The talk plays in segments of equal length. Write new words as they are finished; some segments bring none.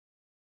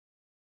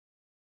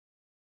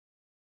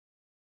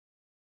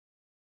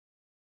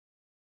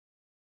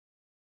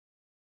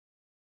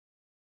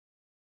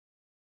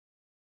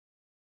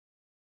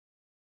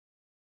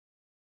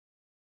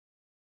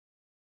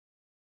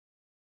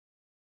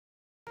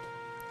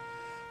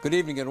Good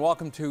evening and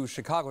welcome to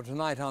Chicago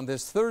Tonight on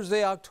this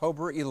Thursday,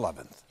 October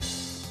 11th.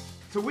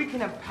 So we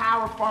can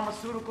empower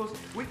pharmaceuticals,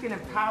 we can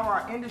empower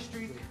our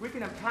industries, we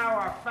can empower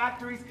our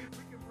factories.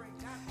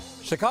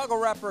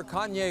 Chicago rapper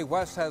Kanye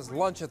West has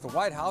lunch at the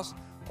White House.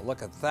 A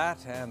look at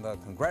that and the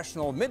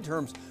congressional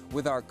midterms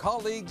with our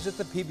colleagues at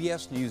the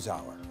PBS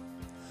NewsHour.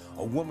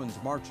 A women's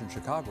march in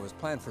Chicago is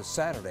planned for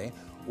Saturday,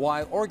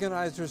 while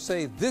organizers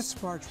say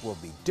this march will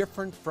be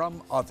different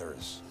from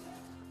others.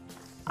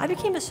 I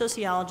became a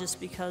sociologist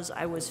because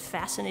I was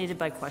fascinated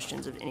by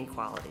questions of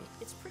inequality.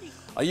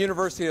 A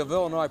University of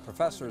Illinois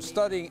professor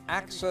studying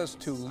access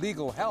to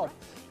legal help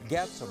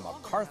gets a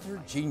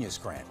MacArthur Genius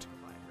Grant.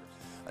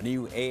 A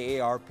new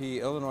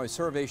AARP Illinois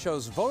survey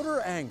shows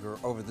voter anger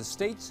over the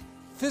state's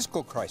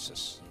fiscal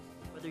crisis.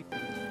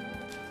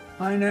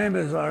 My name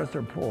is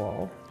Arthur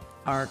Paul.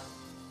 Art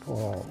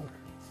Paul.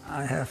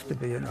 I have to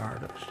be an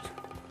artist.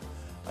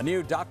 A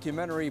new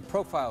documentary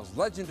profiles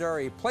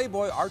legendary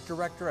Playboy art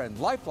director and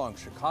lifelong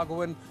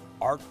Chicagoan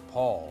Art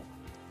Paul.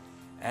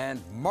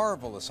 And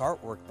marvelous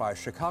artwork by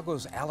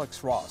Chicago's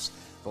Alex Ross.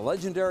 The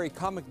legendary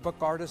comic book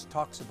artist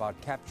talks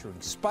about capturing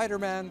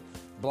Spider-Man,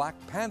 Black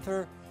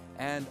Panther,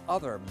 and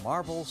other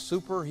Marvel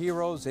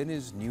superheroes in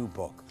his new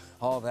book.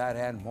 All that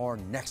and more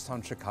next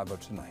on Chicago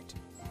Tonight.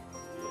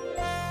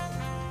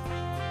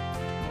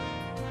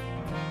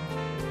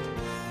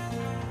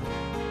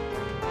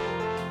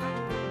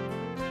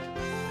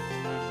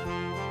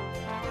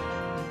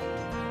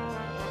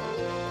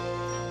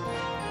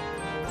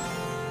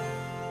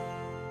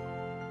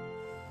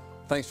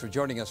 Thanks for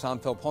joining us. I'm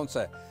Phil Ponce.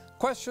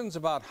 Questions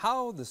about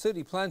how the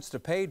city plans to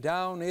pay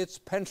down its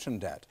pension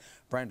debt.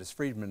 Brandis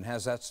Friedman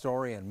has that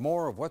story and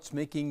more of what's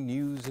making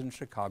news in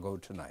Chicago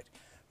tonight.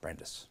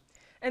 Brandis.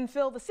 And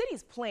Phil, the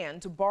city's plan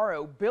to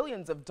borrow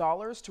billions of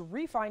dollars to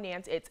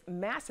refinance its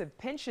massive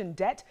pension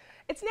debt,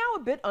 it's now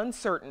a bit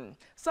uncertain.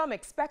 Some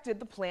expected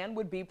the plan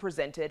would be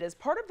presented as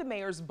part of the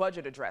mayor's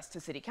budget address to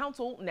City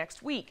Council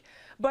next week.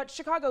 But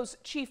Chicago's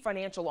chief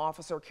financial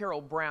officer, Carol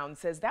Brown,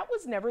 says that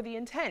was never the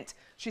intent.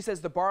 She says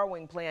the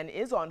borrowing plan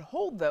is on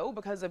hold, though,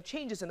 because of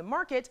changes in the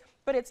market,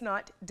 but it's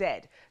not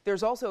dead.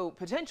 There's also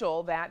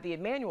potential that the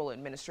Emanuel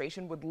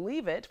administration would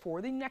leave it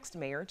for the next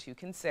mayor to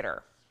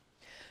consider.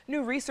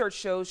 New research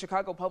shows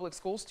Chicago public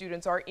school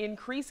students are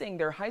increasing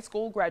their high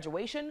school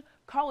graduation,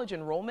 college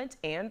enrollment,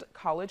 and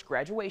college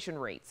graduation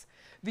rates.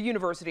 The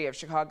University of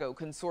Chicago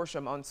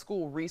Consortium on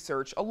School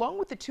Research, along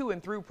with the To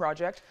and Through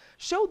project,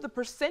 showed the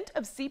percent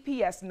of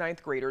CPS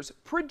ninth graders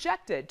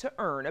projected to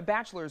earn a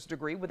bachelor's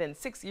degree within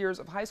 6 years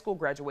of high school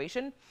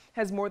graduation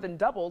has more than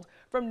doubled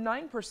from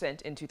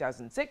 9% in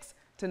 2006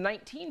 to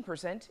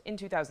 19% in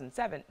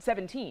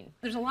 2017.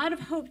 There's a lot of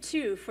hope,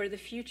 too, for the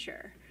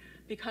future,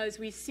 because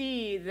we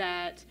see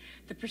that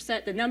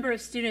the number of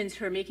students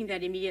who are making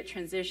that immediate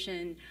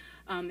transition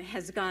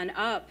has gone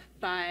up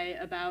by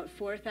about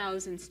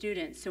 4,000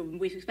 students. So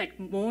we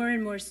expect more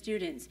and more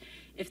students,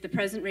 if the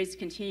present rates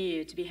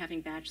continue, to be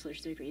having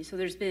bachelor's degrees. So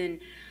there's been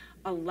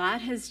a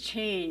lot has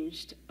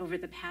changed over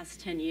the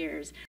past 10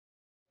 years.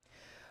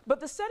 But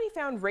the study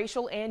found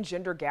racial and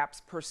gender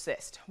gaps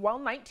persist. While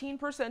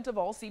 19% of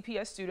all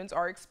CPS students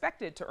are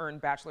expected to earn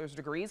bachelor's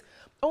degrees,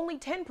 only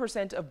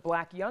 10% of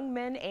Black young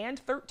men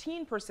and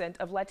 13%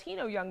 of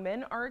Latino young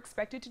men are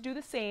expected to do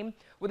the same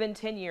within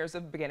 10 years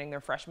of beginning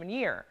their freshman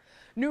year.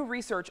 New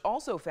research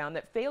also found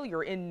that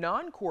failure in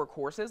non-core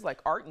courses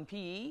like art and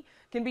PE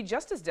can be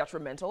just as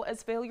detrimental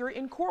as failure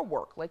in core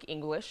work like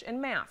English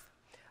and math.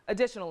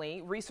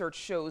 Additionally, research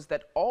shows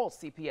that all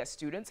CPS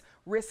students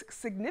risk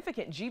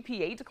significant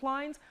GPA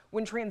declines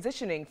when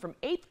transitioning from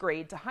 8th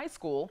grade to high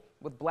school,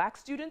 with Black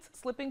students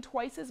slipping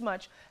twice as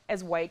much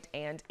as white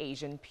and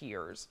Asian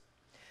peers.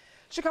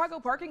 Chicago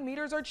parking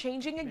meters are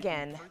changing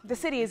again. The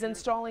city is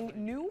installing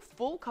new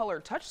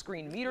full-color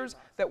touchscreen meters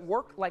that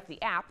work like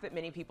the app that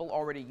many people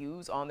already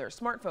use on their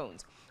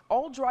smartphones.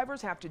 All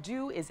drivers have to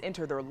do is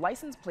enter their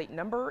license plate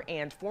number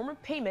and form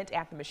of payment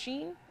at the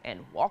machine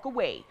and walk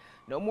away.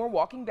 No more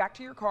walking back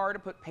to your car to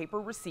put paper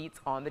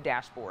receipts on the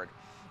dashboard.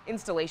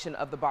 Installation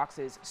of the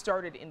boxes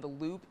started in the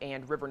Loop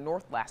and River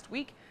North last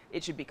week.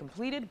 It should be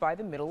completed by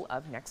the middle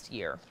of next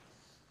year.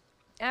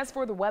 As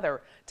for the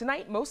weather,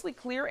 tonight mostly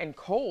clear and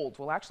cold.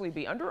 We'll actually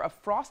be under a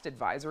frost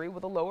advisory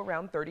with a low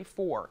around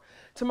 34.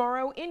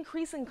 Tomorrow,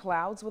 increasing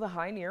clouds with a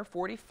high near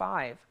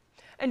 45.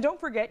 And don't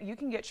forget, you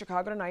can get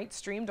Chicago Tonight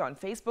streamed on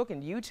Facebook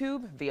and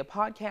YouTube via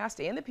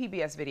podcast and the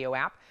PBS video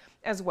app,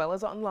 as well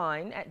as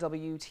online at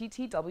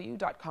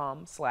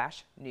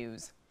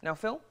WTTW.com/news. Now,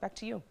 Phil, back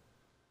to you.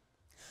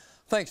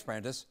 Thanks,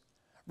 Brandis.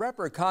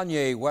 Rapper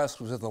Kanye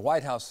West was at the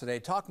White House today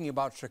talking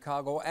about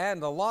Chicago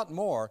and a lot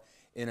more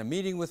in a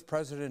meeting with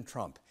President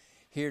Trump.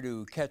 Here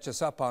to catch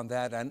us up on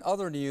that and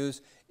other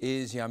news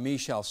is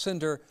Yamiche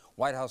Alcindor,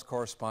 White House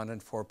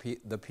correspondent for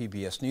the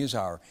PBS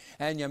NewsHour.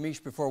 And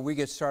Yamiche, before we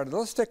get started,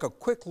 let's take a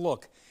quick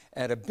look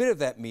at a bit of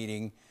that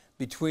meeting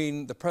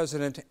between the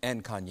president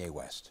and Kanye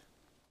West.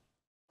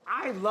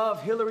 I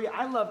love Hillary.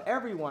 I love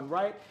everyone,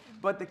 right?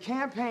 But the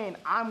campaign,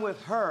 I'm with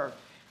her.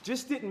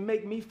 just didn't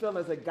make me feel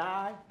as a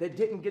guy that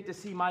didn't get to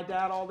see my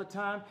dad all the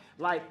time,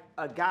 like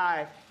a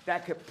guy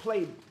that could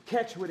play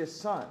catch with his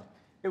son.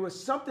 It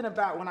was something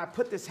about when I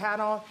put this hat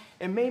on,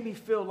 it made me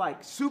feel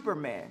like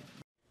Superman.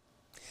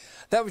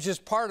 That was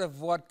just part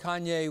of what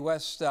Kanye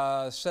West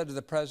said to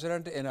the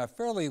president in a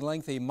fairly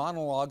lengthy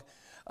monologue.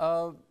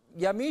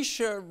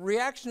 Yamish,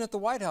 reaction at the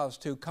White House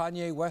to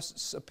Kanye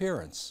West's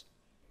appearance?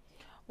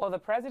 Well, the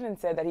president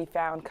said that he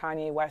found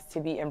Kanye West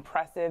to be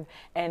impressive,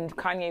 and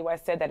Kanye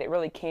West said that it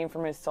really came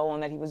from his soul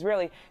and that he was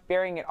really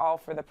bearing it all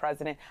for the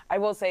president. I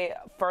will say,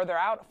 further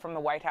out from the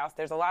White House,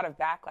 there's a lot of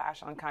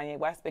backlash on Kanye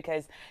West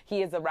because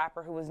he is a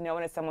rapper who was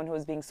known as someone who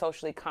was being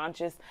socially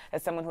conscious,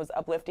 as someone who was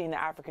uplifting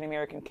the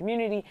African-American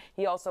community.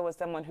 He also was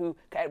someone who,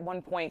 at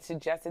one point,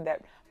 suggested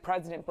that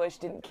President Bush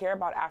didn't care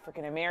about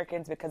African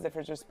Americans because of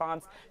his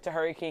response to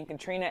Hurricane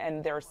Katrina,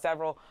 and there were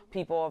several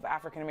people of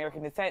African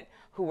American descent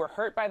who were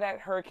hurt by that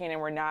hurricane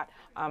and were not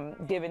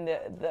given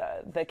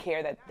the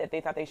care that they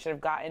thought they should have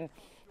gotten.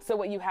 So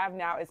what you have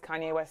now is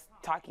Kanye West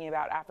talking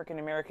about African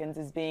Americans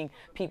as being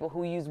people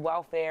who use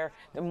welfare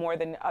more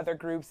than other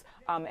groups,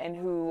 and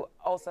who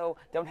also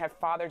don't have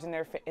fathers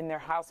in their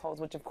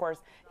households, which of course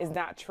is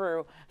not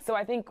true. So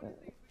I think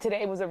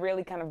today was a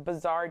really kind of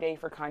bizarre day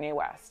for Kanye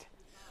West.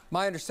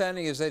 My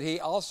understanding is that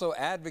he also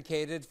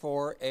advocated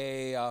for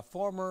a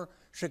former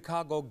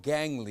Chicago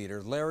gang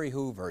leader, Larry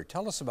Hoover.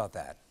 Tell us about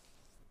that.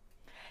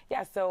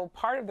 Yeah, so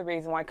part of the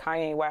reason why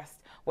Kanye West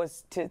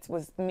was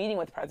meeting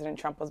with President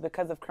Trump was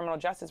because of criminal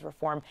justice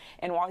reform.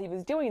 And while he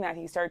was doing that,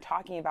 he started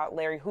talking about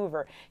Larry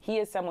Hoover. He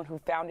is someone who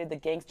founded the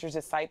Gangster's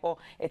Disciple.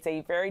 It's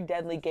a very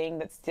deadly gang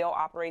that still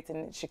operates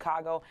in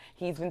Chicago.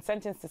 He's been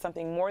sentenced to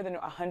something more than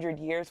 100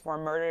 years for a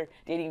murder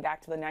dating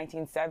back to the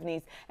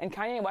 1970s. And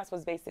Kanye West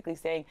was basically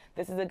saying,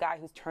 this is a guy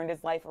who's turned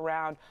his life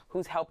around,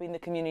 who's helping the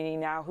community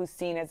now, who's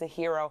seen as a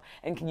hero,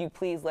 and can you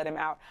please let him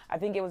out? I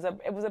think it was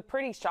a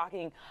pretty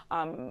shocking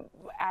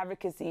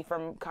advocacy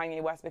from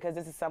Kanye West, because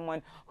this is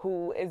someone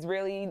who is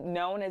really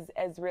known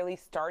as really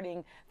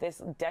starting this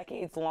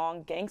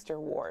decades-long gangster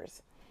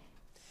wars.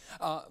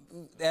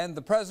 And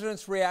the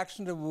president's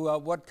reaction to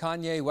what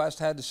Kanye West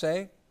had to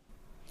say?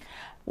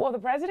 Well, the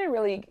president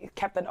really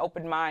kept an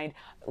open mind.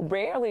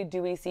 Rarely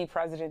do we see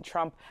President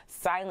Trump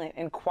silent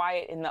and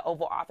quiet in the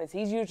Oval Office.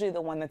 He's usually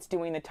the one that's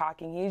doing the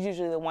talking. He's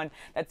usually the one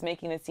that's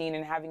making the scene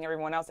and having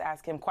everyone else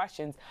ask him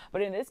questions.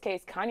 But in this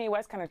case, Kanye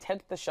West kind of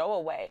took the show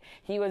away.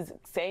 He was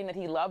saying that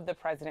he loved the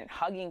president,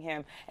 hugging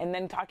him, and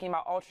then talking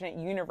about alternate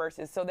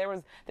universes. So there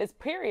was this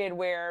period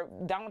where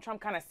Donald Trump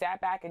kind of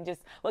sat back and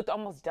just looked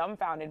almost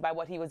dumbfounded by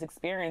what he was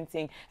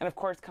experiencing. And of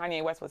course,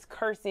 Kanye West was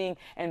cursing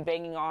and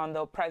banging on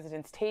the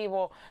president's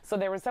table. So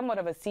there was somewhat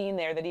of a scene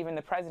there that even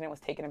the president was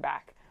taken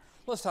aback.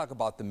 Let's talk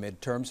about the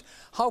midterms.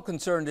 How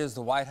concerned is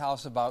the White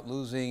House about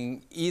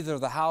losing either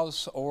the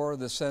House or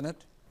the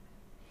Senate?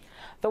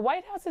 The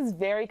White House is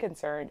very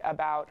concerned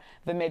about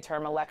the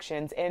midterm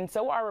elections, and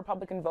so are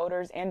Republican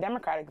voters and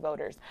Democratic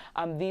voters.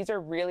 These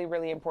are really,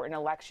 really important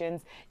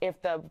elections.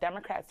 If the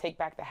Democrats take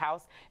back the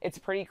House, it's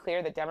pretty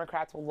clear that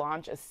Democrats will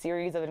launch a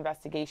series of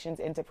investigations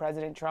into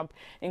President Trump,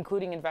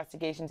 including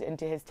investigations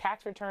into his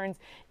tax returns,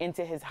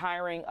 into his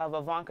hiring of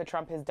Ivanka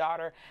Trump, his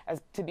daughter,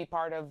 as to be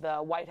part of the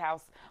White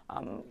House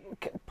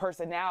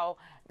personnel.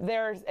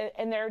 There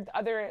are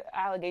other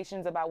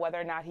allegations about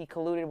whether or not he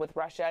colluded with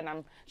Russia, and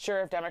I'm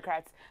sure if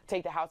Democrats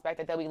take the House back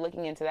that they'll be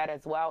looking into that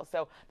as well.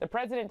 So the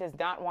president does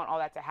not want all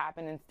that to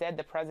happen. Instead,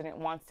 the president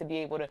wants to be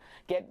able to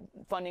get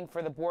funding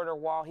for the border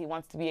wall. He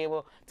wants to be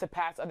able to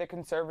pass other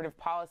conservative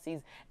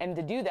policies, and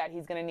to do that,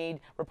 he's going to need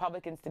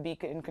Republicans to be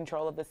in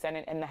control of the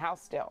Senate and the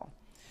House still.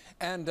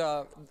 And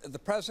the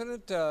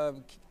president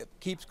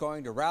keeps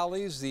going to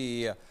rallies.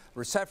 The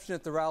reception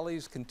at the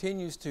rallies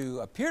continues to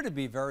appear to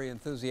be very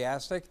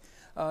enthusiastic.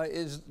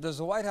 Does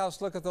the White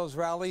House look at those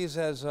rallies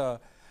as a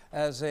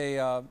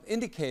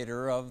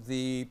indicator of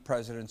the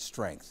president's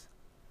strength?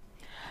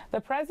 The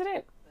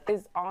president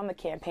is on the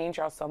campaign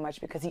trail so much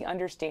because he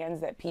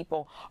understands that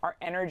people are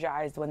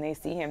energized when they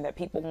see him, that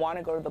people want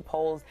to go to the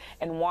polls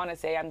and want to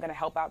say, I'm going to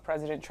help out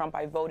President Trump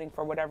by voting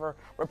for whatever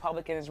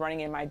Republican is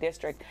running in my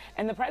district.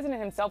 And the president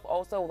himself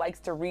also likes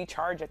to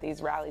recharge at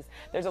these rallies.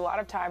 There's a lot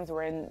of times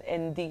where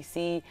in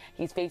D.C.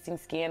 he's facing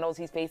scandals,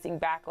 he's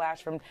facing backlash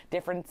from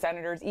different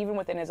senators, even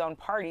within his own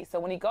party. So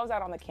when he goes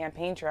out on the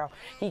campaign trail,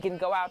 he can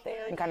go out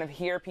there and kind of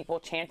hear people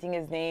chanting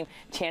his name,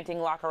 chanting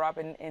lock her up,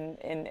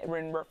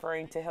 and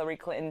referring to Hillary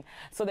Clinton.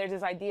 So there's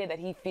this idea that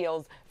he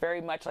feels very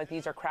much like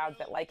these are crowds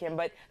that like him.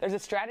 But there's a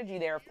strategy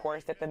there, of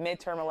course, that the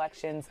midterm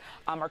elections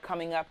are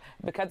coming up.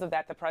 Because of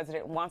that, the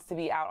president wants to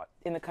be out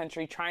in the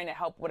country trying to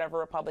help whatever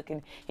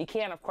Republican he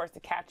can. Of course,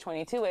 the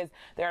catch-22 is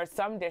there are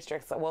some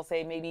districts, we'll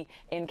say maybe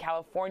in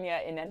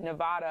California, in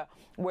Nevada,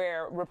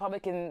 where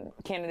Republican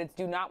candidates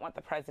do not want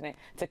the president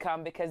to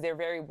come because they're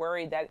very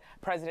worried that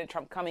President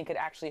Trump coming could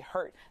actually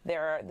hurt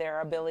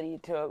their ability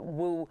to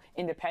woo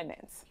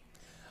independence.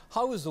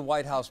 How is the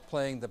White House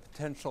playing the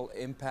potential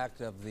impact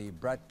of the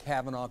Brett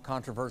Kavanaugh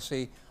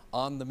controversy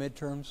on the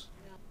midterms?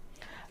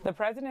 The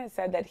president has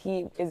said that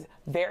he is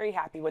very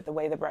happy with the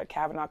way the Brett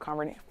Kavanaugh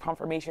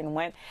confirmation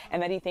went,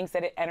 and that he thinks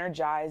that it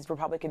energized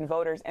Republican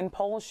voters. And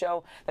polls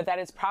show that that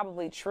is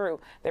probably true.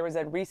 There was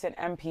a recent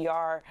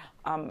NPR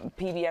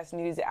PBS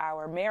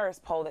NewsHour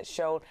Marist poll that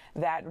showed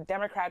that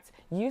Democrats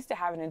used to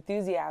have an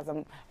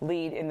enthusiasm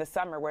lead in the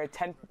summer, where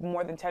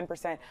more than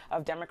 10%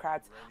 of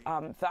Democrats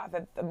thought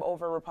that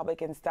over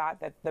Republicans thought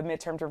that the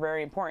midterms were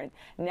very important.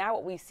 Now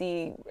what we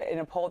see in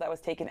a poll that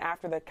was taken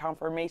after the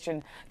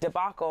confirmation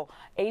debacle,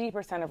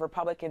 80% of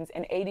Republicans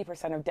and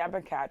 80% of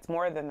Democrats,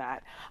 more than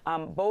that,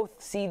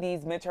 both see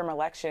these midterm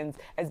elections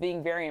as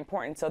being very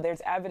important. So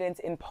there's evidence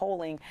in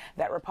polling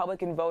that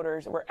Republican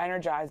voters were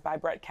energized by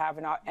Brett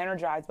Kavanaugh,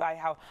 energized by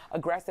how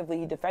aggressively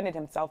he defended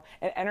himself,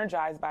 and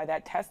energized by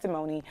that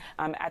testimony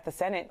at the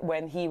Senate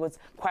when he was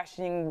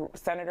questioning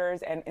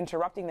senators and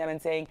interrupting them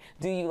and saying,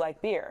 "Do you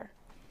like beer?"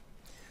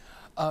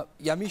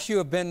 Yamiche, you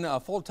have been a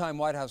full-time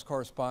White House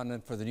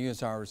correspondent for the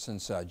NewsHour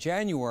since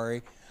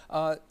January.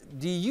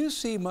 Do you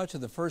see much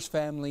of the first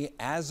family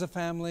as a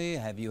family?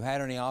 Have you had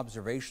any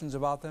observations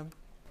about them?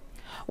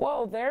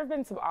 Well, there have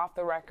been some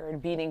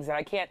off-the-record meetings that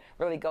I can't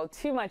really go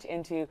too much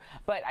into,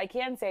 but I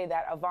can say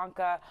that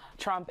Ivanka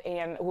Trump,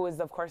 who is,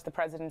 of course, the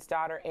president's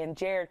daughter, and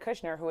Jared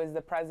Kushner, who is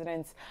the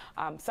president's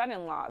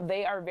son-in-law,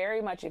 they are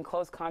very much in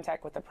close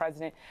contact with the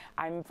president.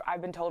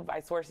 I've been told by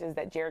sources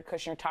that Jared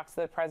Kushner talks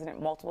to the president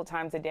multiple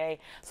times a day.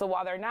 So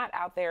while they're not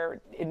out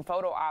there in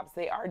photo ops,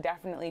 they are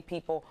definitely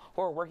people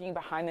who are working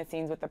behind the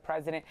scenes with the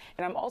president.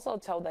 And I'm also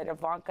told that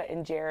Ivanka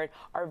and Jared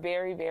are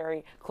very,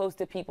 very close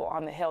to people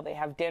on the Hill. They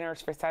have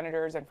dinners for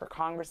senators and for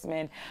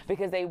congressmen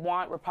because they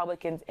want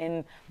Republicans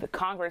in the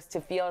Congress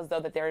to feel as though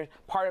that they're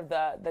part of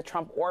the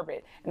Trump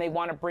orbit, and they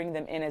want to bring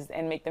them in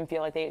and make them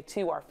feel like they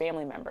too are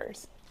family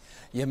members.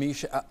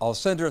 Yamiche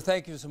Alcindor,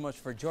 thank you so much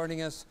for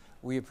joining us.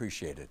 We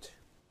appreciate it.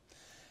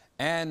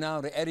 And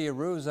now to Eddie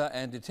Aruza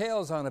and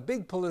details on a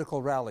big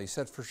political rally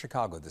set for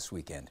Chicago this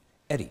weekend.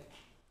 Eddie.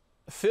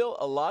 Phil,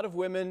 a lot of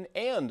women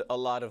and a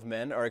lot of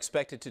men are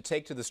expected to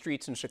take to the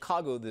streets in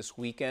Chicago this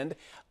weekend.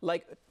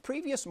 Like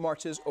previous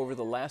marches over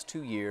the last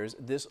 2 years,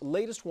 this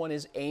latest one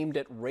is aimed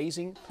at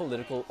raising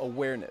political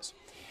awareness.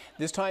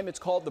 This time it's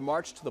called the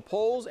March to the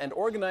Polls, and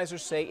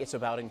organizers say it's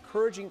about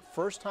encouraging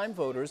first-time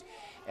voters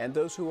and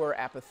those who are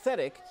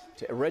apathetic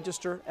to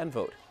register and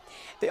vote.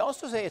 They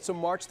also say it's a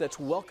march that's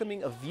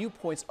welcoming of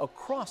viewpoints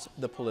across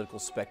the political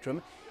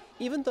spectrum,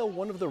 even though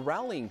one of the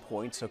rallying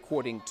points,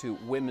 according to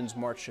Women's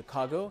March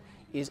Chicago,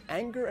 is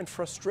anger and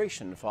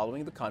frustration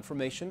following the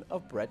confirmation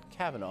of Brett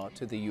Kavanaugh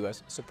to the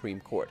U.S. Supreme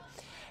Court.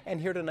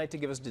 And here tonight to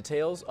give us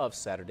details of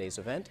Saturday's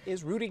event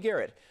is Rudy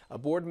Garrett, a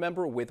board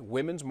member with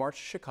Women's March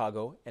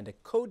Chicago and a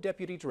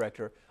co-deputy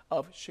director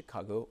of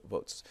Chicago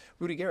Votes.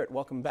 Rudy Garrett,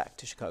 welcome back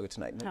to Chicago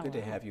tonight. Good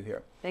to have you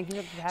here. Thank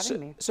you for having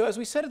me. So as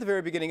we said at the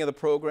very beginning of the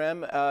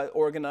program,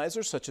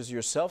 organizers such as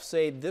yourself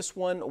say this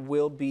one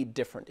will be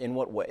different. In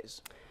what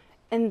ways?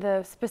 In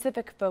the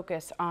specific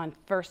focus on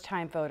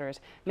first-time voters,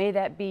 may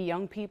that be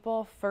young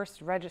people,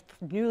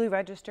 newly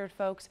registered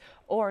folks,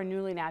 or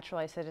newly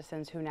naturalized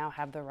citizens who now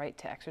have the right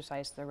to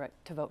exercise the right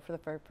to vote for the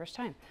very first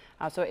time.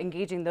 So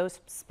engaging those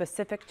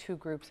specific two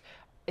groups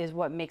is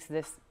what makes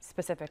this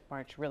specific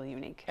march really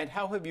unique. And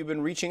how have you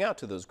been reaching out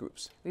to those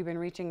groups? We've been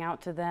reaching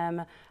out to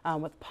them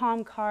with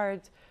palm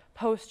cards,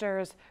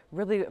 posters,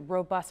 really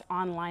robust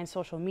online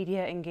social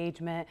media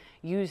engagement,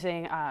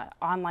 using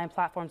online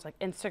platforms like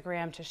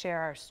Instagram to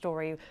share our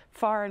story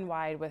far and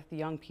wide with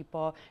young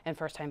people and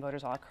first-time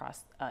voters all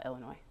across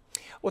Illinois.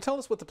 Well, tell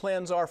us what the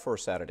plans are for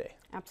Saturday.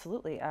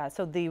 Absolutely.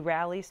 So the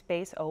rally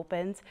space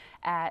opens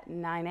at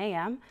 9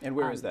 a.m. And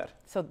where is that?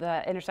 So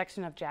the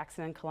intersection of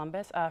Jackson and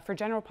Columbus. For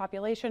general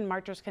population,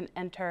 marchers can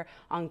enter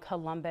on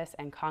Columbus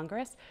and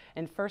Congress,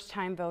 and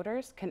first-time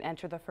voters can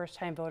enter the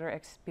first-time voter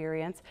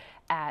experience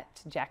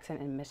at Jackson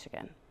and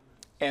Michigan.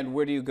 And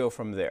where do you go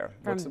from there?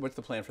 What's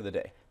the plan for the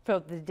day? For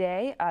the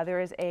day, there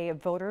is a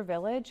voter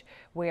village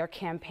where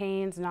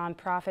campaigns,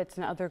 nonprofits,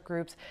 and other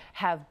groups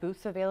have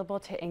booths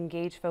available to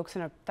engage folks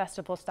in a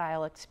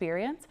festival-style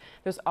experience.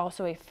 There's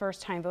also a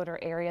first-time voter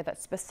area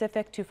that's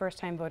specific to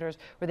first-time voters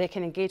where they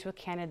can engage with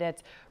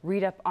candidates,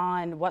 read up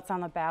on what's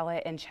on the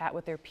ballot, and chat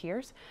with their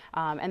peers.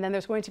 And then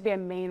there's going to be a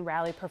main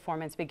rally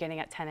performance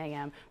beginning at 10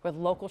 a.m. with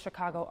local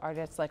Chicago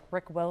artists like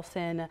Rick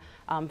Wilson,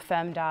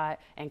 FemDot,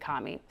 and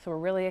Kami. So we're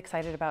really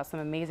excited about some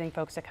amazing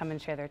folks to come and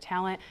share their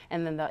talent,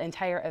 and then the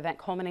entire event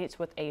culminates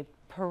with a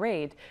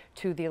parade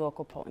to the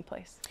local polling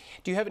place.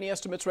 Do you have any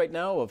estimates right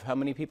now of how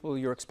many people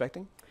you're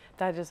expecting?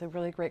 That is a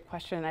really great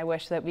question. I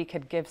wish that we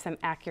could give some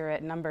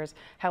accurate numbers.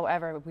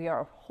 However, we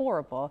are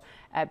horrible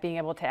at being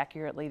able to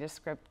accurately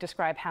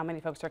describe how many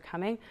folks are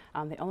coming.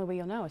 The only way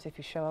you'll know is if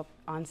you show up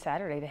on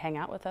Saturday to hang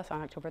out with us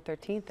on October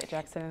 13th at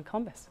Jackson and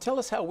Columbus. Tell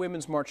us how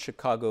Women's March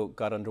Chicago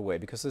got underway,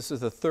 because this is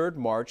the third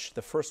march,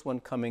 the first one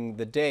coming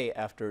the day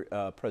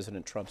after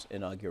President Trump's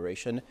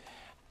inauguration.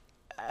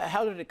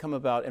 How did it come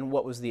about, and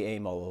what was the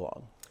aim all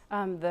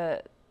along?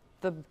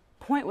 The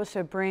point was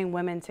to bring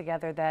women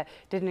together that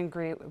didn't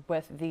agree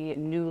with the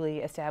newly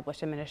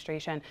established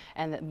administration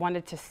and that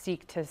wanted to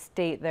seek to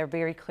state their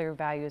very clear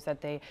values,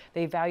 that they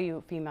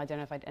value female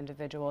identified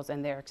individuals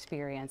and their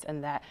experience,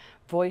 and that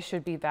voice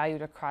should be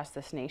valued across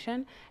this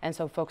nation. And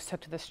so folks took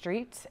to the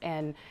streets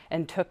and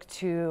took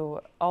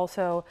to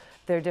also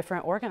their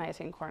different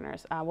organizing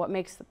corners. What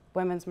makes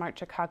Women's March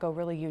Chicago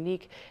really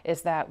unique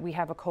is that we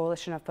have a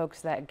coalition of folks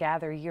that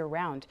gather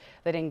year-round,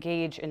 that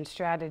engage in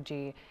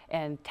strategy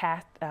and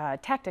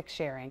tactics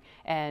sharing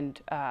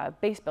and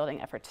base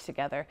building efforts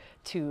together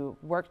to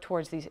work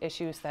towards these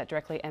issues that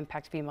directly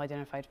impact female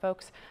identified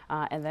folks,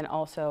 and then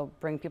also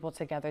bring people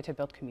together to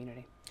build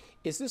community.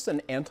 Is this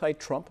an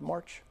anti-Trump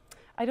march?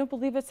 I don't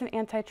believe it's an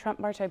anti-Trump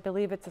march. I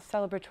believe it's a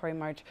celebratory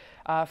march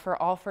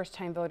for all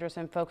first-time voters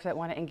and folks that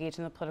want to engage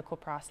in the political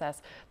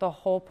process. The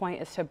whole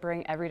point is to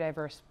bring every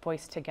diverse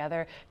voice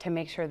together to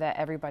make sure that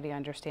everybody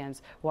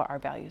understands what our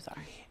values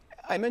are.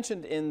 I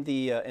mentioned in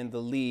the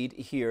lead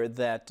here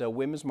that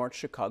Women's March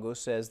Chicago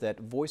says that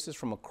voices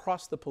from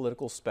across the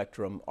political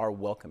spectrum are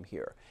welcome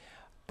here.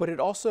 But it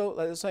also,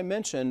 as I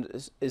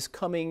mentioned, is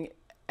coming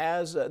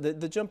as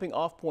the jumping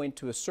off point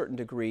to a certain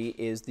degree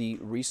is the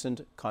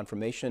recent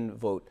confirmation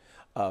vote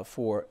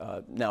for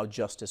now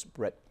Justice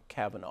Brett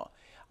Kavanaugh.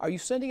 Are you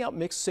sending out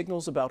mixed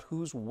signals about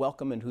who's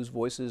welcome and whose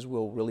voices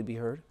will really be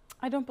heard?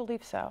 I don't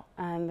believe so.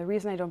 And the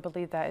reason I don't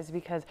believe that is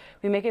because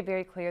we make it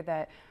very clear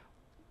that,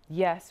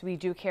 yes, we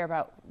do care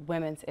about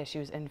women's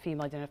issues and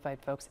female identified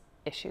folks'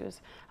 issues.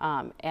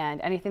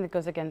 And anything that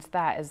goes against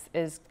that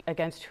is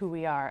against who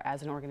we are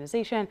as an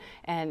organization,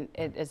 and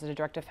it is a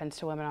direct offense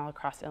to women all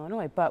across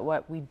Illinois. But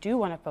what we do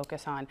want to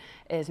focus on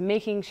is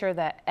making sure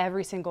that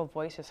every single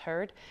voice is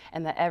heard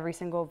and that every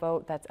single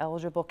vote that's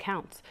eligible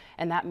counts.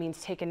 And that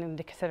means taking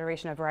into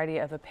consideration a variety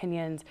of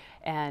opinions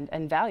and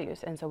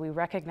values. And so we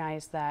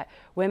recognize that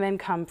women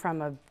come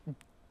from a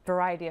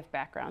variety of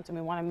backgrounds, and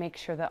we want to make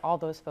sure that all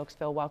those folks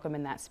feel welcome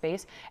in that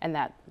space, and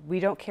that we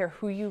don't care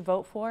who you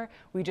vote for,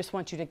 we just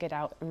want you to get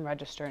out and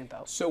register and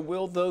vote. So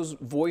will those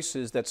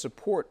voices that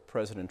support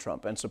President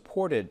Trump and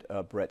supported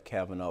Brett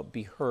Kavanaugh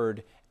be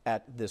heard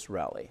at this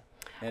rally?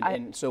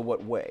 And so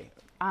what way?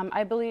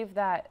 I believe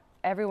that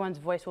everyone's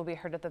voice will be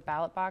heard at the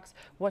ballot box.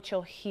 What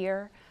you'll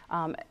hear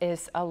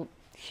is a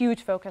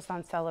huge focus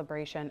on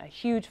celebration, a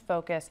huge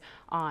focus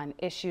on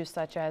issues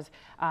such as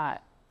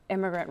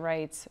immigrant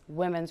rights,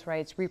 women's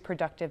rights,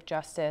 reproductive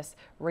justice,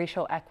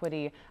 racial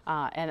equity,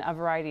 and a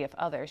variety of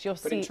others. You'll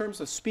see. But in terms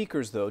of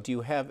speakers, though, do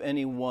you have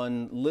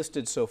anyone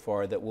listed so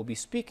far that will be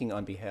speaking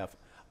on behalf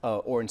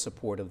or in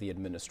support of the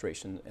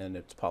administration and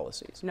its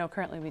policies? No,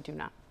 currently we do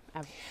not.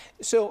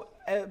 So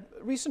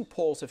recent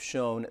polls have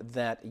shown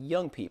that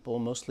young people,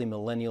 mostly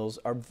millennials,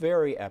 are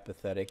very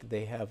apathetic.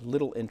 They have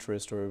little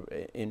interest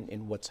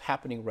in what's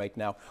happening right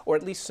now, or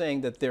at least saying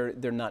that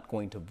they're not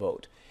going to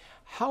vote.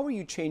 How are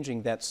you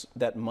changing that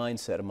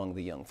mindset among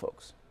the young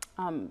folks?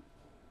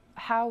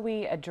 How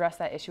we address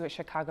that issue at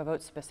Chicago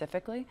Vote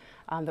specifically,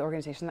 the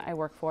organization that I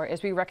work for,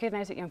 is we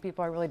recognize that young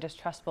people are really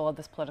distrustful of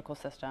this political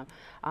system.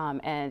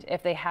 And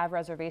if they have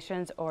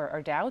reservations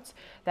or doubts,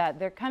 that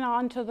they're kind of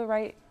onto the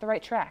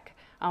right track.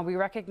 We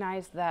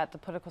recognize that the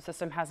political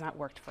system has not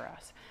worked for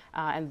us.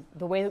 And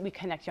the way that we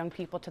connect young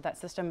people to that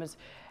system is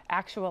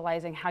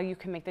actualizing how you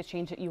can make the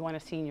change that you want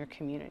to see in your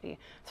community.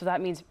 So that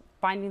means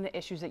finding the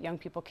issues that young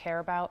people care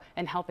about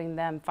and helping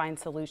them find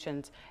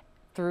solutions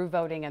through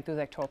voting and through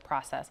the electoral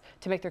process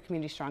to make their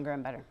community stronger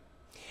and better.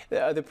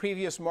 The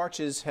previous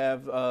marches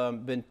have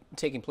been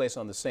taking place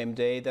on the same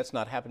day. That's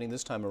not happening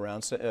this time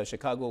around.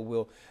 Chicago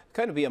will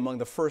kind of be among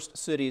the first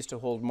cities to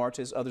hold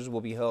marches. Others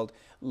will be held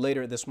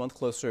later this month,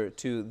 closer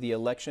to the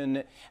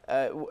election.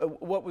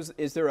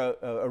 Is there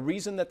a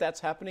reason that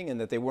that's happening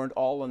and that they weren't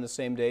all on the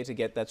same day to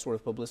get that sort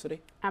of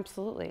publicity?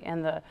 Absolutely.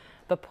 And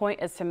the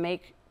point is to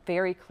make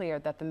very clear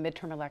that the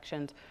midterm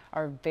elections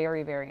are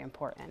very, very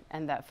important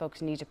and that folks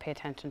need to pay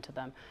attention to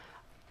them.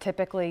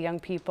 Typically,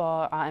 young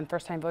people and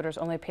first-time voters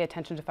only pay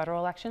attention to federal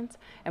elections,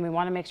 and we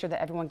want to make sure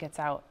that everyone gets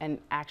out and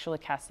actually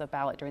casts a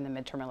ballot during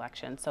the midterm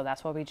election. So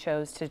that's why we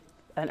chose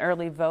an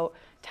early vote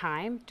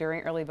time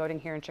during early voting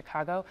here in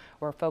Chicago,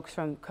 where folks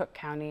from Cook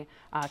County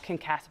can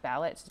cast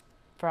ballots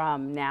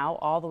from now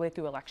all the way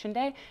through Election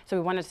Day. So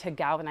we wanted to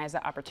galvanize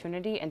that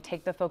opportunity and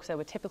take the folks that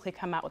would typically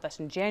come out with us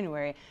in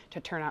January to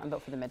turn out and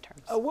vote for the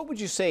midterms. What would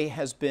you say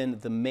has been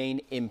the main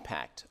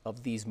impact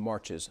of these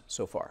marches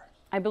so far?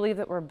 I believe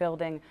that we're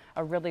building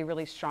a really,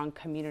 really strong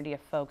community of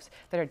folks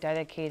that are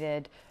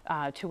dedicated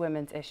to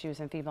women's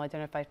issues and female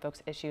identified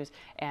folks' issues,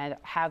 and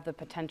have the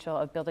potential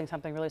of building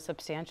something really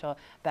substantial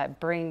that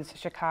brings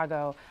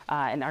Chicago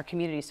and our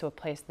communities to a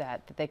place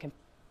that they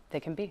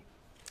can be.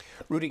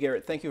 Rudy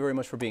Garrett, thank you very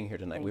much for being here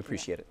tonight. We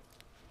appreciate it.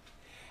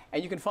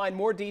 And you can find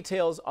more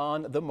details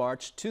on the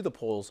march to the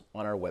polls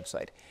on our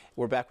website.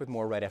 We're back with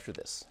more right after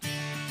this.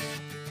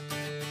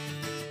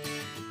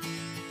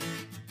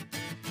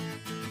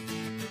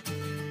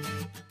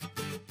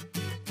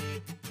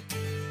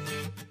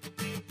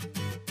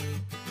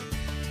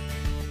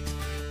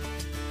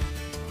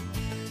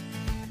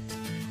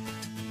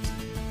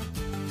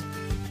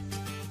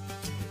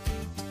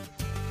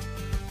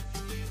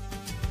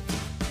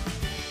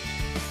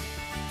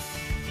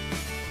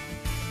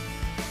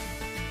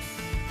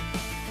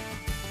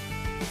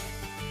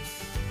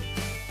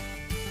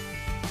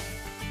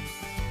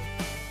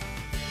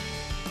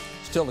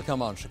 Still to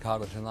come on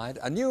Chicago Tonight,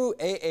 a new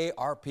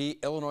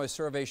AARP Illinois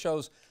survey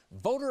shows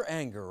voter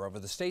anger over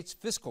the state's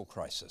fiscal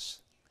crisis.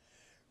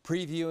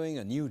 Previewing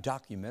a new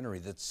documentary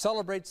that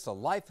celebrates the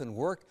life and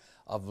work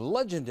of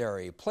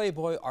legendary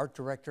Playboy art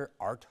director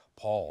Art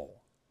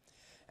Paul.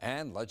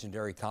 And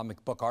legendary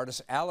comic book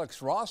artist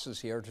Alex Ross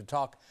is here to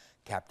talk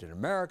Captain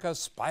America,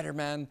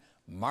 Spider-Man,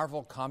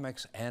 Marvel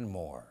Comics, and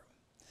more.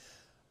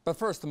 But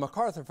first, the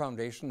MacArthur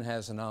Foundation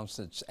has announced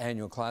its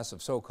annual class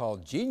of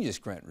so-called Genius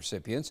Grant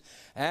recipients,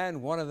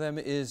 and one of them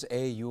is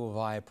a U of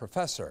I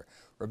professor.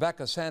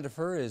 Rebecca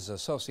Sandifer is a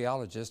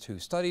sociologist who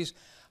studies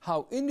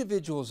how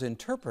individuals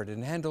interpret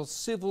and handle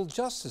civil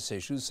justice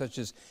issues such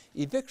as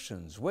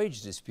evictions,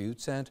 wage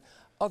disputes, and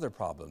other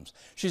problems.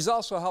 She's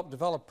also helped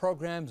develop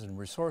programs and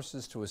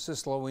resources to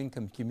assist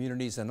low-income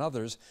communities and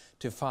others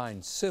to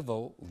find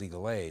civil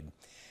legal aid.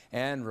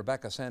 And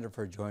Rebecca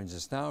Sandifer joins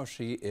us now.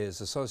 She is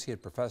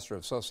Associate Professor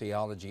of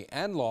Sociology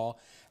and Law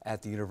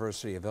at the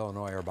University of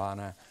Illinois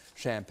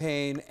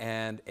Urbana-Champaign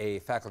and a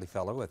faculty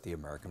fellow at the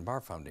American Bar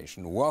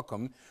Foundation.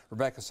 Welcome,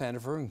 Rebecca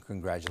Sandifer, and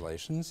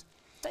congratulations.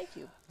 Thank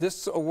you.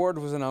 This award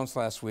was announced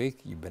last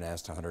week. You've been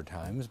asked 100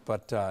 times,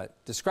 but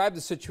describe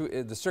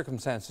the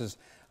circumstances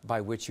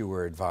by which you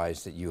were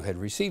advised that you had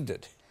received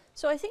it.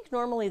 So I think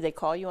normally they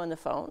call you on the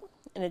phone,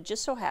 and it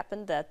just so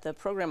happened that the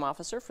program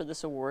officer for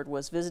this award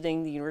was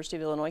visiting the University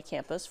of Illinois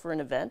campus for an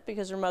event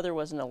because her mother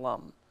was an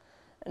alum.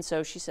 And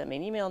so she sent me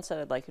an email and said,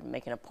 I'd like to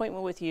make an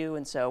appointment with you.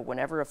 And so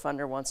whenever a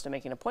funder wants to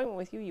make an appointment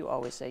with you, you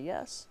always say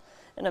yes.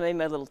 And I made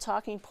my little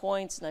talking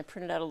points, and I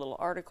printed out a little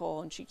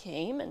article, and she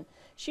came, and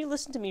she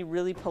listened to me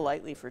really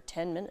politely for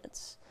 10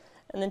 minutes.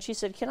 And then she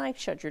said, can I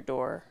shut your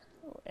door?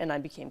 And I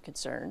became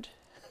concerned.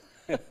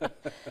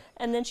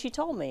 And then she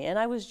told me, and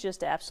I was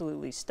just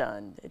absolutely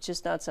stunned. It's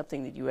just not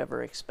something that you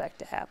ever expect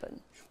to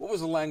happen. What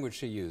was the language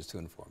she used to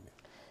inform you?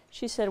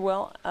 She said,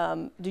 well,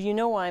 do you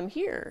know why I'm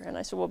here? And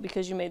I said, well,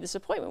 because you made this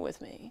appointment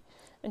with me.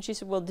 And she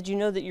said, well, did you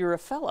know that you're a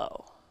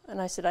fellow? And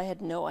I said, I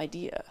had no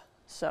idea.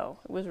 So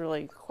it was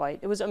really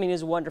it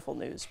was wonderful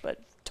news, but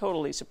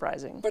totally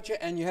surprising. But you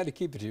had to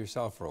keep it to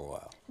yourself for a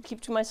while. I keep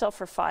it to myself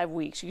for 5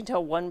 weeks. You can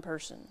tell one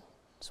person.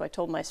 So I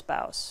told my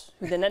spouse,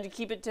 who then had to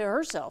keep it to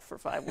herself for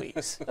 5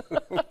 weeks.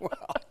 Well,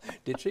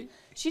 did she?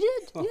 She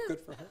did, oh, yeah. Good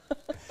for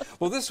her.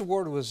 Well, this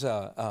award was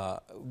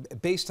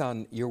based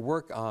on your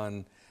work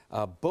on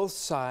both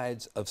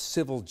sides of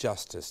civil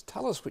justice.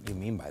 Tell us what you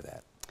mean by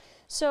that.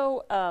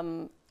 So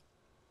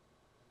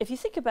if you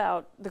think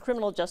about the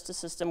criminal justice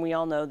system, we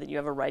all know that you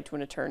have a right to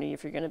an attorney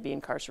if you're going to be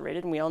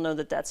incarcerated, and we all know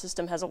that that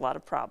system has a lot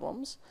of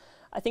problems.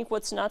 I think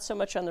what's not so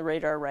much on the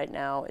radar right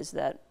now is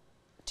that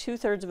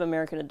 2/3 of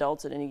American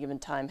adults at any given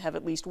time have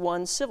at least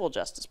one civil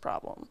justice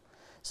problem.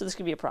 So this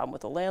could be a problem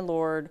with a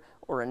landlord,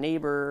 or a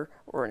neighbor,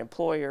 or an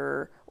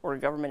employer, or a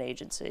government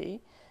agency.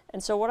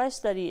 And so what I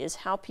study is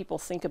how people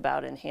think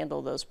about and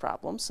handle those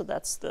problems. So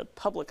that's the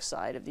public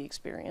side of the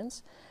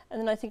experience.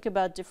 And then I think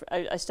about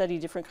I study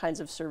different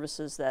kinds of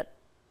services that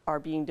are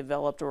being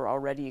developed or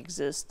already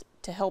exist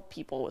to help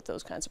people with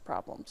those kinds of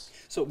problems.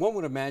 So one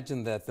would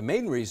imagine that the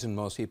main reason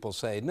most people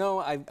say, no,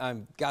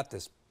 I've got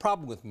this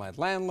problem with my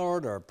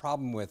landlord, or a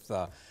problem with,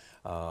 I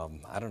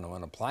don't know,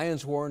 an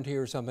appliance warranty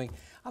or something.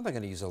 I'm not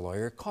going to use a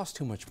lawyer. It costs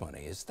too much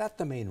money. Is that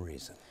the main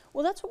reason?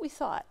 Well, that's what we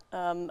thought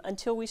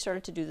until we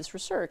started to do this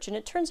research. And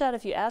it turns out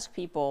if you ask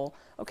people,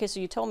 okay, so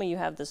you told me you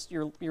have this,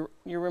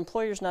 your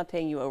employer's not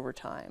paying you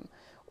overtime,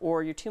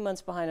 or you're 2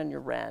 months behind on your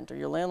rent, or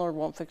your landlord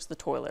won't fix the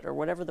toilet, or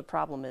whatever the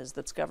problem is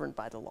that's governed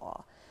by the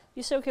law.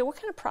 You say, okay, what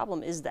kind of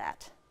problem is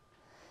that?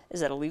 Is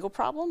that a legal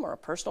problem, or a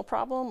personal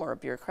problem, or a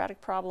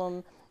bureaucratic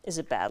problem? Is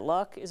it bad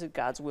luck? Is it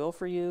God's will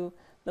for you?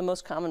 The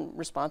most common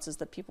responses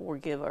that people will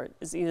give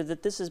is either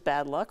that this is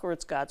bad luck or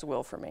it's God's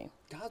will for me.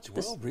 God's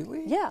will,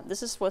 really? Yeah,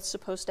 this is what's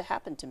supposed to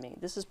happen to me.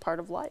 This is part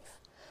of life.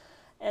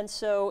 And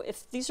so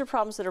if these are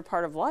problems that are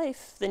part of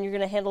life, then you're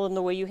going to handle them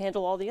the way you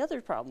handle all the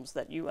other problems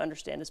that you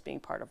understand as being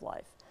part of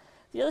life.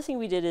 The other thing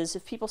we did is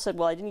if people said,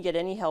 well, I didn't get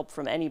any help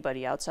from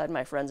anybody outside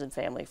my friends and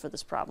family for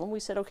this problem, we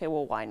said, okay,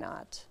 well, why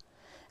not?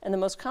 And the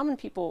most common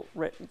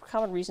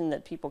reason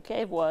that people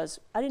gave was,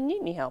 I didn't need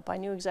any help. I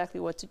knew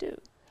exactly what to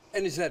do.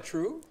 And is that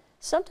true?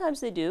 Sometimes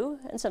they do,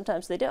 and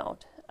sometimes they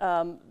don't.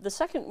 The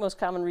second most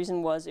common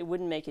reason was it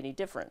wouldn't make any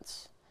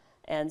difference.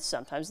 And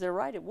sometimes they're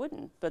right, it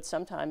wouldn't, but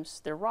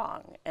sometimes they're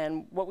wrong.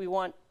 And what we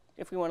want,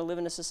 if we want to live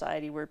in a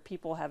society where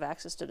people have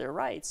access to their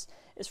rights,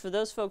 is for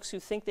those folks who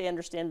think they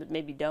understand but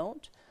maybe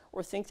don't,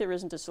 or think there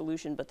isn't a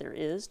solution but there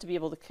is, to be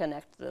able to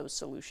connect those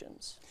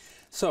solutions.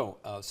 So,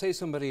 say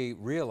somebody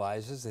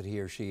realizes that he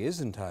or she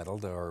is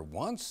entitled or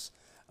wants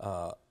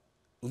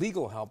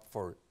legal help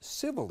for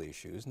civil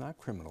issues, not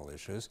criminal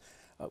issues.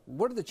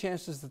 What are the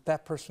chances that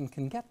that person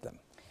can get them?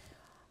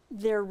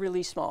 They're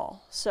really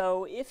small.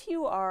 So if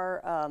you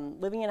are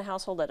living in a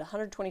household at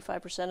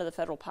 125% of the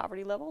federal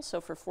poverty level, so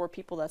for 4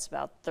 people that's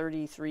about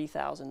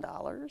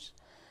 $33,000,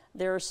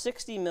 there are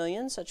 60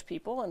 million such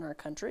people in our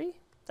country.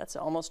 That's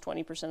almost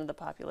 20% of the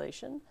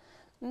population.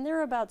 And there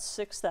are about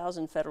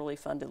 6,000 federally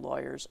funded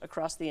lawyers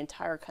across the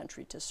entire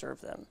country to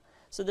serve them.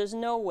 So there's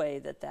no way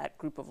that that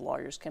group of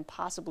lawyers can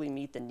possibly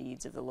meet the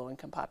needs of the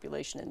low-income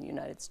population in the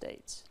United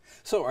States.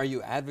 So are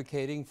you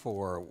advocating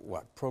for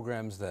what,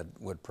 programs that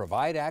would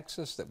provide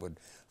access, that would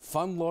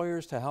fund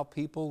lawyers to help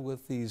people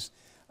with these,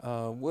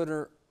 what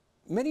are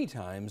many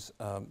times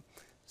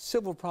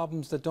civil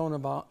problems that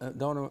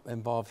don't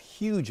involve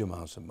huge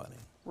amounts of money?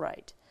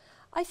 Right.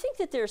 I think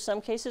that there are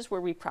some cases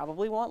where we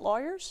probably want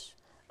lawyers.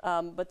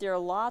 But there are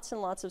lots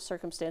and lots of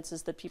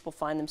circumstances that people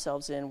find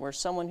themselves in where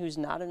someone who's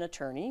not an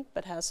attorney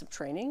but has some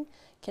training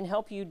can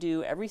help you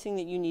do everything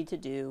that you need to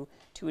do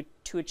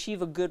to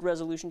achieve a good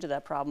resolution to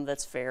that problem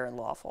that's fair and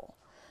lawful.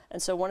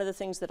 And so one of the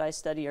things that I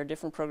study are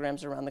different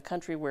programs around the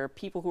country where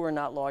people who are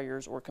not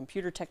lawyers or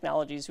computer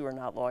technologies who are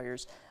not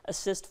lawyers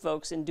assist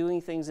folks in doing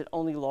things that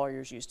only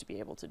lawyers used to be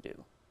able to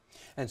do.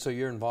 And so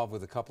you're involved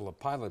with a couple of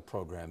pilot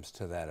programs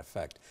to that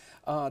effect.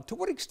 To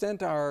what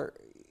extent are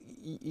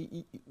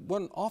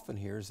one often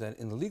hears that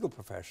in the legal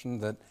profession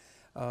that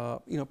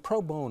you know,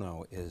 pro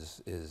bono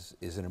is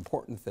an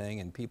important thing,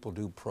 and people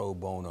do pro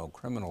bono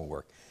criminal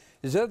work.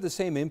 Is there the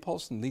same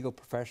impulse in the legal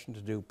profession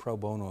to do pro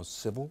bono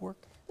civil work?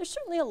 There's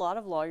certainly a lot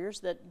of lawyers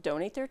that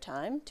donate their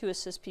time to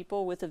assist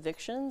people with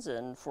evictions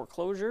and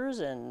foreclosures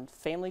and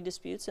family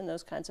disputes and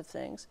those kinds of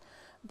things.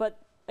 But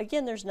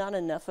again, there's not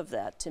enough of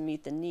that to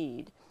meet the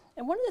need.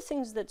 And one of the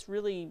things that's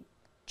really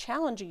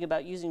challenging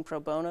about using pro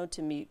bono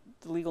to meet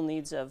the legal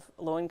needs of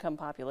low-income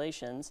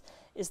populations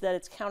is that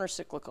it's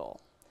countercyclical.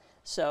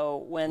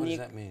 So when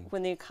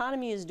the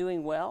economy is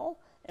doing well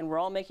and we're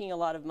all making a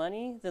lot of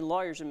money, then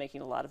lawyers are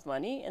making a lot of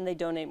money and they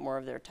donate more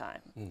of their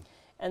time.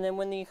 And then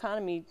when the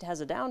economy has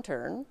a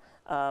downturn,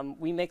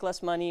 we make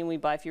less money and we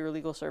buy fewer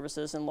legal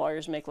services, and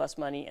lawyers make less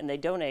money and they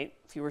donate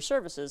fewer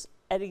services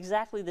at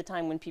exactly the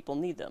time when people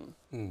need them.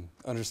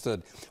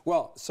 Understood.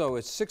 Well, so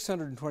it's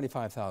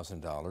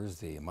 $625,000,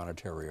 the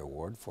monetary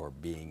award for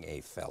being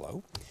a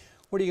fellow.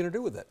 What are you going to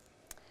do with it?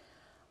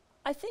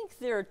 I think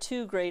there are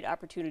two great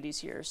opportunities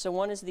here. So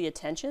one is the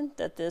attention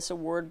that this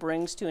award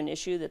brings to an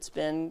issue that's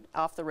been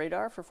off the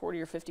radar for 40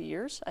 or 50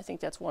 years. I think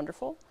that's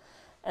wonderful.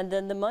 And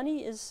then the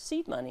money is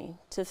seed money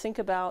to think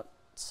about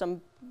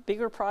some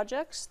bigger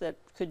projects that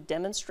could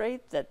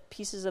demonstrate that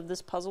pieces of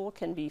this puzzle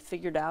can be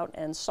figured out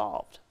and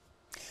solved.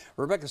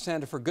 Rebecca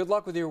Sandifer, good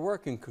luck with your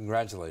work and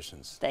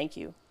congratulations. Thank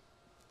you.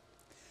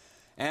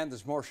 And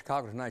there's more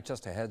Chicago Tonight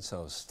just ahead,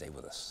 so stay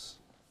with us.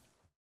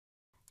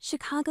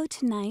 Chicago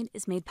Tonight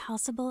is made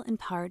possible in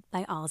part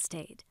by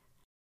Allstate.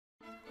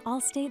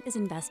 Allstate is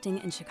investing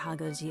in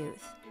Chicago's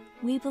youth.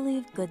 We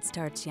believe good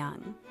starts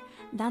young.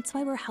 That's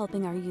why we're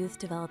helping our youth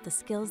develop the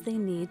skills they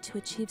need to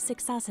achieve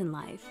success in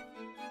life.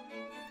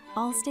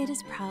 Allstate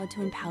is proud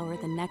to empower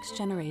the next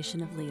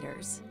generation of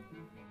leaders.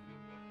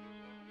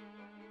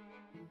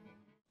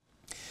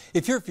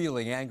 If you're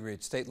feeling angry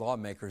at state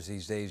lawmakers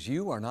these days,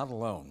 you are not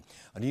alone.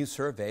 A new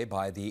survey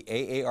by the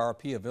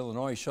AARP of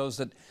Illinois shows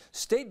that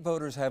state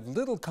voters have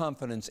little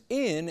confidence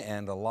in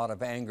and a lot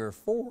of anger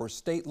for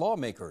state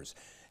lawmakers.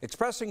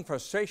 Expressing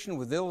frustration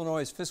with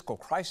Illinois' fiscal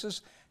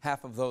crisis,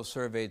 half of those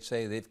surveyed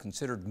say they've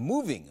considered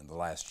moving in the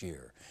last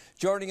year.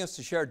 Joining us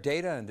to share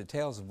data and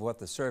details of what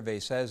the survey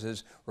says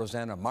is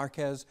Rosanna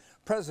Marquez,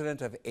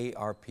 president of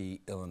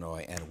AARP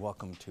Illinois, and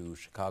welcome to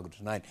Chicago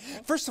Tonight.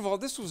 First of all,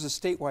 this was a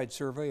statewide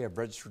survey of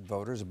registered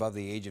voters above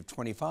the age of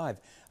 25.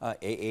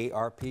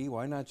 AARP,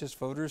 why not just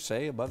voters,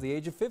 say, above the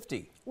age of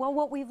 50? Well,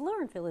 what we've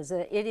learned, Phil, is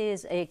that it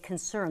is a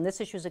concern. This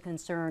issue is a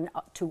concern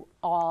to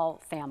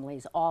all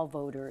families, all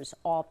voters,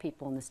 all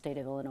people in the state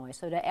of Illinois.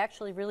 So to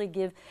actually really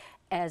give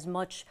as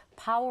much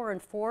power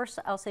and force,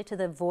 I'll say, to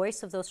the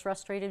voice of those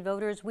frustrated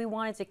voters, we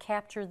wanted to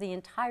capture the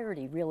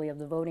entirety, really, of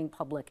the voting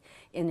public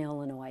in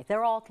Illinois.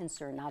 They're all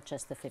concerned, not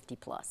just the 50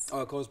 plus.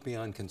 Oh, it goes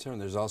beyond concern.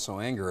 There's also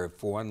anger.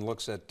 If one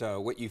looks at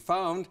what you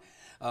found,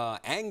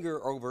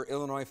 anger over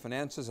Illinois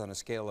finances on a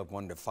scale of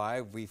 1 to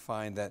 5, we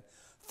find that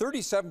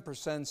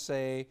 37%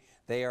 say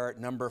they are at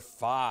number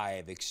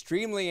 5,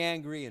 extremely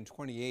angry, and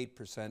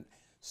 28%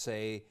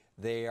 say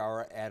they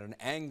are at an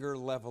anger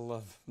level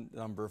of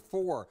number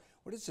 4.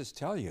 What does this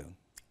tell you?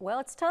 Well,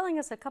 it's telling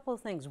us a couple of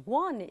things.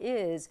 One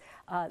is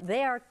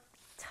they are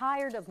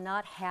tired of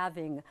not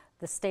having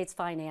the state's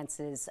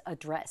finances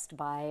addressed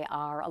by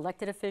our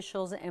elected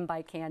officials and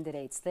by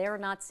candidates. They're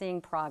not seeing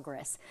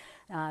progress.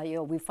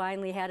 We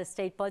finally had a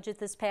state budget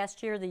this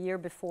past year. The year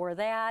before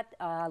that,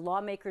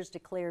 lawmakers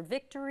declared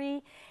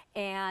victory,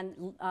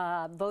 and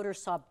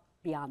voters saw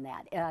beyond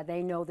that.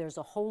 They know there's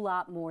a whole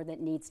lot more that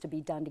needs to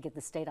be done to get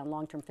the state on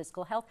long-term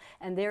fiscal health,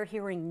 and they're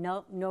hearing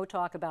no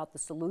talk about the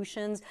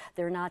solutions.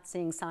 They're not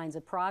seeing signs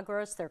of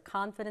progress. Their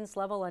confidence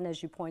level, and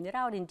as you pointed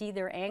out, indeed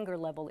their anger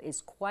level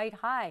is quite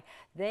high.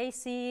 They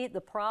see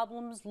the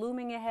problems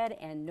looming ahead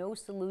and no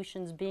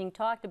solutions being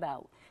talked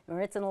about.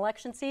 It's an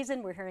election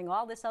season. We're hearing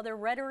all this other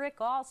rhetoric,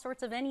 all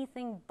sorts of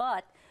anything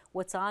but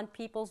what's on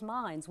people's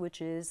minds,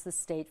 which is the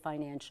state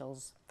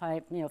financials,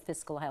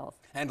 fiscal health.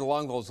 And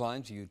along those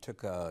lines, you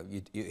took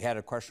you had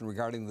a question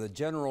regarding the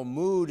general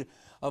mood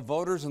of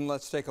voters, and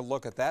let's take a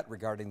look at that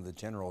regarding the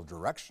general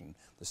direction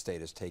the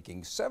state is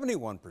taking.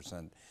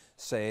 71%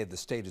 say the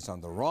state is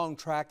on the wrong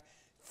track.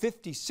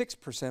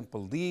 56%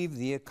 believe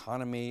the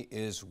economy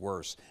is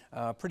worse.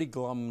 Pretty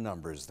glum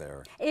numbers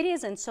there. It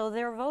is, and so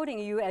they're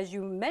voting. As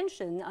you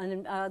mentioned,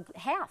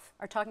 half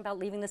are talking about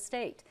leaving the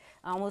state.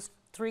 Almost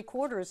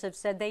 3/4 have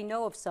said they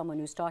know of someone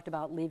who's talked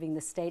about leaving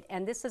the state.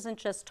 And this isn't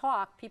just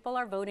talk. People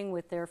are voting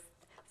with their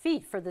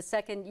feet for the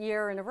second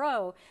year in a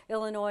row.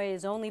 Illinois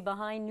is only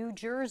behind New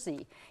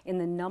Jersey in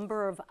the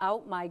number of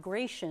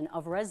out-migration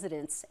of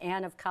residents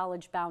and of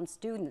college-bound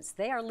students.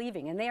 They are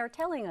leaving, and they are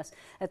telling us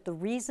that the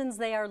reasons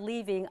they are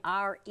leaving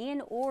are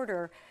in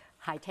order: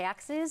 high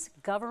taxes,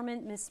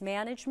 government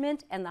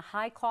mismanagement, and the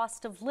high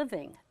cost of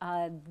living.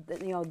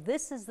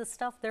 This is the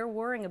stuff they're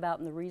worrying about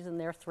and the reason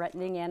they're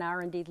threatening and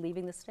are indeed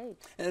leaving the state.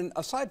 And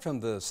aside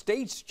from the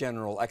state's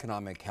general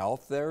economic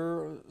health,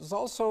 there's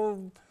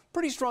also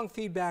pretty strong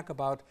feedback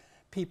about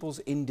people's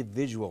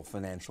individual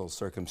financial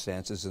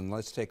circumstances, and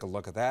let's take a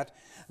look at that.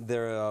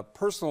 Their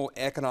personal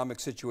economic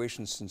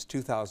situation since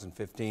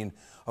 2015,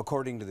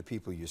 according to the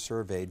people you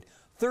surveyed,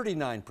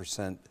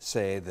 39%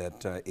 say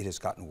that it has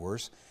gotten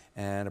worse,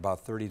 and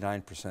about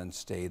 39%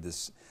 say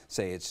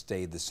it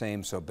stayed the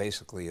same. So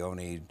basically,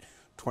 only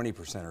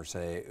 20%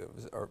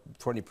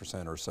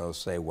 or so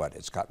say what?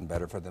 It's gotten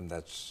better for them.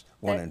 That's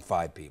 1 in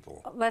 5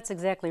 people. That's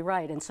exactly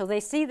right. And so they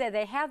see that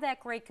they have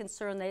that great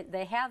concern,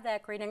 they have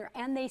that great anger,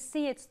 and they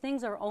see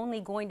things are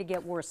only going to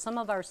get worse. Some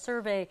of our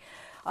survey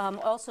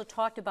also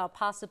talked about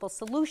possible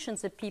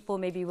solutions that people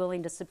may be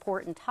willing to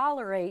support and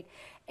tolerate.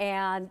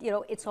 And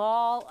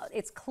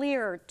it's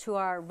clear to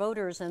our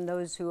voters and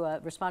those who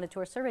responded to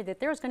our survey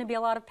that there's going to be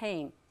a lot of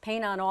pain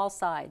on all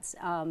sides.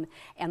 And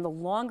the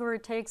longer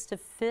it takes to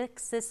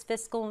fix this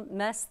fiscal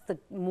mess, the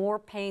more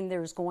pain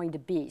there's going to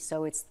be.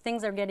 So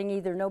things are getting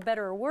either no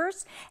better or worse,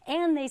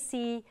 and they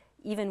see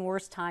even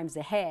worse times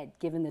ahead,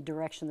 given the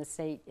direction the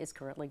state is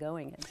currently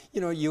going in.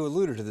 You know, you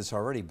alluded to this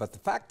already, but the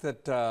fact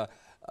that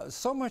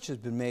so much has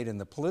been made in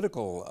the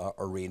political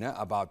arena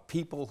about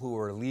people who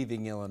are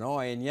leaving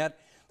Illinois, and yet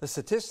the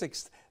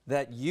statistics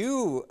that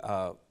you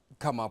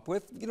come up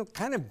with,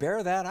 kind of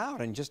bear that out.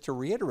 And just to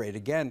reiterate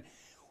again,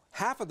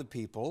 half of the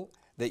people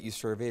that you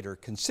surveyed are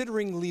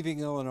considering leaving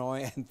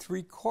Illinois, and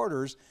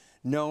 3/4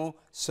 know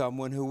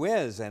someone who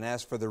is. And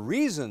as for the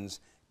reasons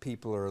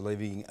people are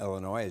leaving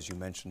Illinois, as you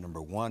mentioned,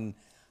 number 1,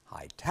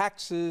 high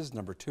taxes,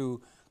 number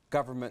 2,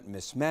 government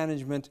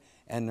mismanagement,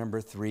 and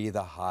number 3,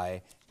 the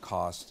high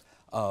cost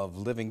of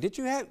living. Did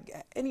you have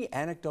any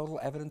anecdotal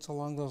evidence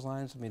along those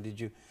lines? I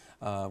mean,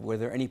 were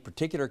there any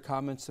particular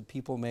comments that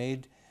people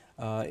made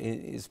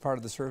as part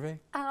of the survey?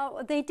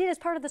 They did as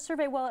part of the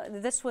survey. Well,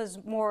 this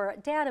was more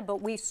data,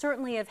 but we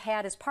certainly have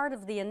had, as part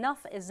of the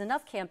Enough is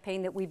Enough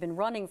campaign that we've been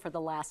running for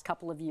the last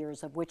couple of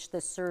years, of which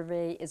this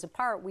survey is a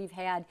part, we've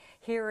had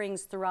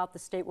hearings throughout the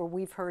state where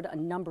we've heard a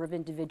number of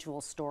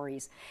individual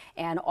stories.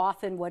 And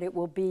often what it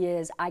will be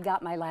is, I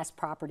got my last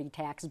property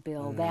tax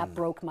bill, that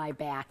broke my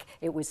back,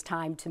 it was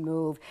time to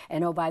move.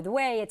 And oh, by the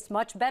way, it's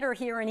much better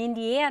here in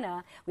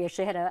Indiana. We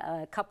actually had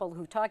a couple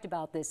who talked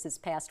about this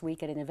past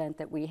week at an event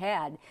that we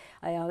had.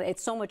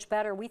 It's so much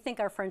better. We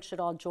think our friends should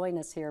all join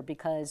us here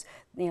because,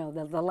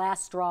 the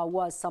last straw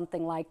was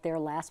something like their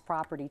last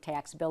property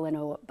tax bill. And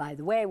oh, by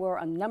the way,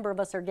 a number of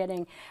us are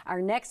getting our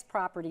next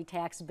property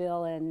tax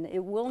bill, and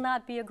it will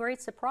not be a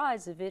great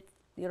surprise if it,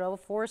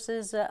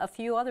 forces a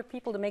few other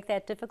people to make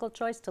that difficult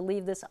choice to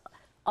leave this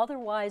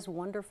otherwise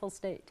wonderful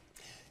state.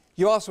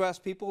 You also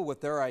asked people what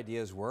their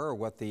ideas were, or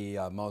what the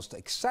most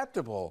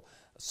acceptable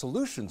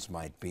solutions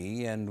might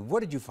be, and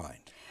what did you find?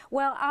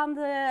 Well,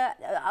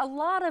 a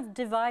lot of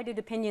divided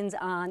opinions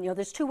on,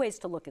 there's 2 ways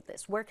to look at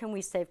this. Where can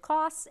we save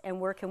costs and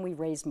where can we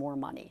raise more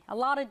money? A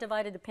lot of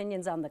divided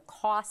opinions on the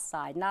cost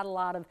side, not a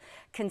lot of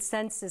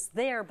consensus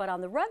there, but on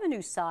the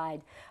revenue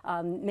side,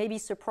 maybe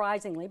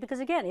surprisingly,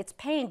 because again, it's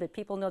pain, but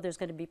people know there's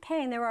going to be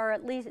pain. There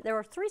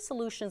are 3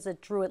 solutions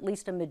that drew at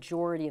least a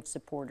majority of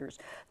supporters.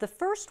 The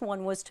first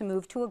one was to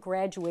move to a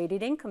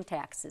graduated income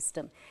tax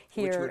system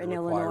here in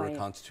Illinois. Which would require a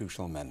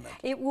constitutional amendment.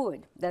 It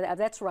would.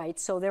 That's right.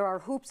 So there are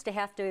hoops to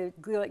have to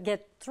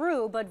get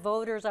through, but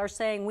voters are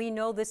saying, we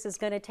know this is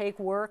going to take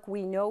work,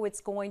 we know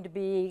it's going to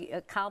be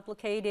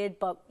complicated,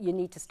 but you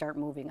need to start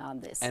moving on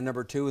this. And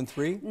number 2 and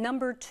 3?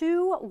 Number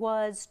 2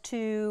 was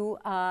to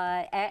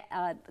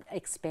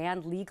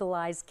expand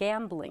legalized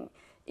gambling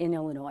in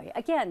Illinois.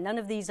 Again, none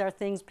of these are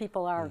things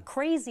people are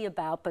crazy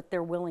about, but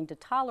they're willing to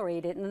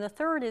tolerate it. And the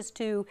third is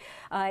to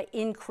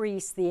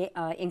increase the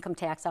income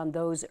tax on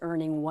those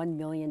earning $1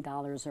 million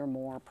or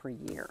more per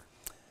year.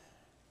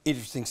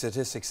 Interesting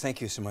statistics.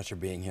 Thank you so much for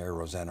being here,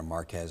 Rosanna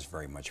Marquez.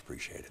 Very much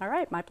appreciated. All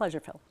right, my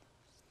pleasure, Phil.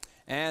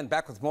 And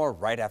back with more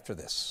right after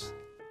this.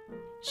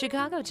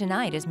 Chicago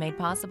Tonight is made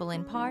possible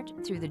in part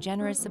through the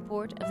generous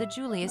support of the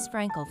Julius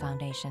Frankel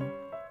Foundation.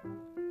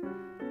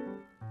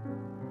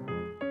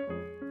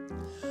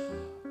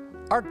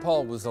 Art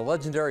Paul was the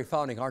legendary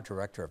founding art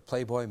director of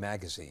Playboy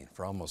magazine.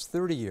 For almost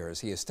 30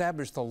 years, he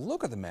established the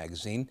look of the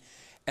magazine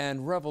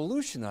and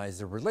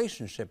revolutionized the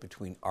relationship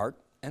between art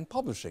and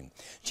publishing,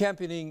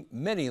 championing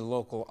many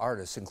local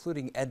artists,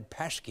 including Ed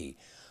Paschke.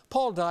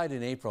 Paul died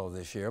in April of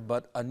this year,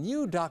 but a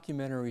new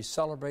documentary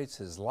celebrates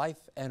his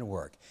life and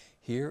work.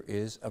 Here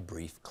is a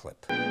brief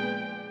clip.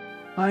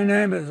 My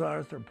name is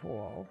Arthur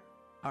Paul,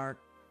 Art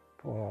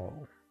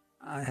Paul.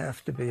 I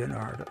have to be an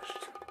artist.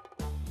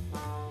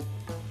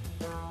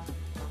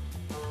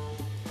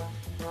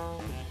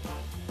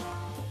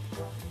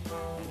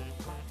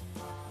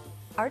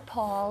 Art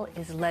Paul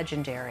is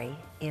legendary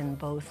in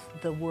both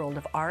the world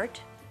of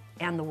art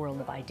and the world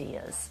of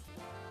ideas.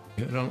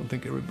 I don't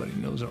think everybody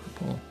knows Art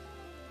Paul,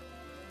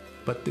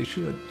 but they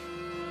should.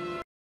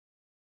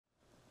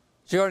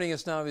 Joining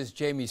us now is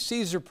Jamie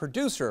Caesar,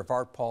 producer of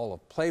Art Paul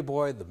of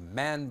Playboy, the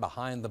man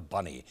behind the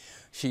bunny.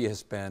 She has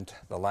spent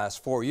the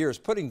last 4 years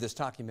putting this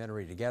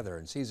documentary together,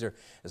 and Caesar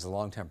is a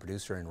longtime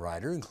producer and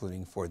writer,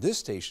 including for this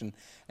station,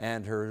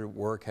 and her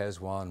work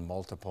has won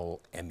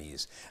multiple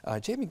Emmys.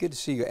 Jamie, good to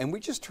see you. And we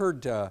just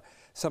heard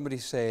somebody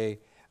say,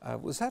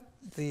 was that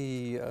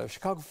the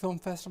Chicago Film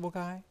Festival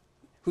guy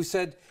who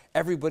said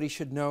everybody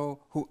should know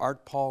who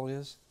Art Paul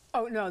is?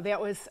 Oh, no,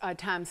 that was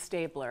Tom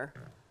Stabler,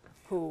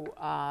 who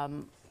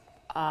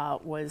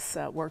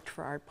worked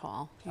for Art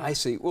Paul. Yeah. I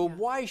see. Well,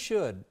 why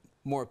should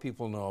more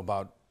people know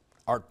about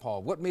Art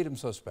Paul? What made him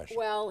so special?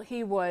 Well,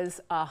 he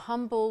was a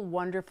humble,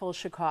 wonderful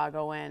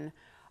Chicagoan.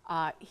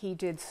 He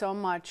did so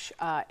much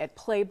at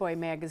Playboy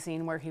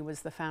magazine, where he was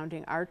the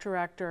founding art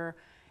director,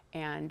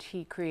 and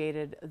he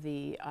created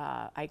the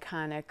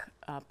iconic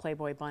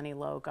Playboy bunny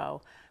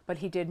logo. But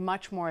he did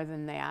much more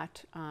than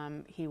that.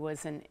 He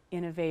was an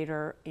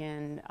innovator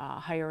in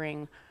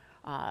hiring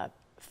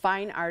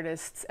fine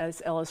artists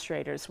as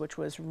illustrators, which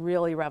was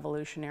really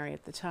revolutionary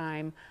at the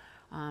time.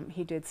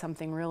 He did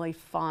something really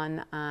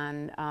fun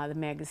on the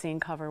magazine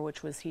cover,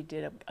 which was he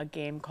did a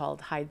game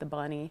called Hide the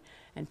Bunny,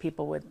 and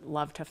people would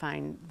love to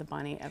find the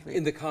bunny every.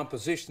 In the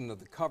composition of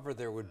the cover,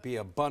 there would be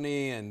a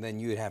bunny, and then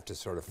you'd have to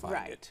sort of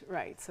find it.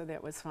 Right, so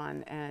that was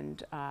fun,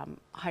 and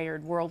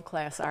hired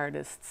world-class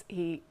artists.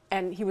 He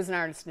was an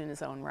artist in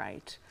his own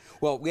right.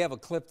 Well, we have a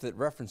clip that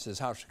references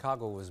how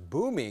Chicago was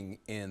booming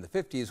in the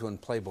 50s when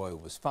Playboy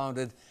was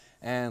founded,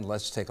 and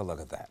let's take a look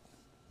at that.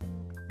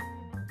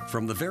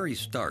 From the very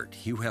start,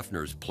 Hugh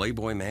Hefner's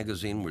Playboy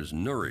magazine was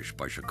nourished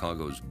by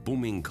Chicago's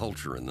booming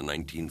culture in the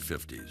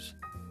 1950s.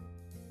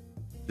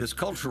 This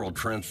cultural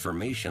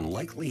transformation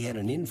likely had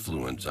an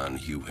influence on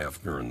Hugh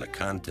Hefner and the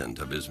content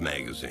of his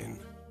magazine.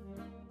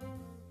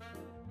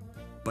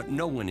 But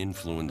no one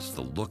influenced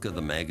the look of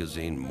the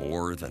magazine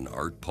more than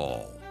Art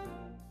Paul,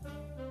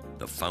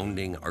 the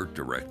founding art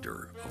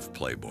director of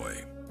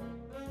Playboy.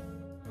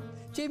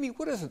 Jamie,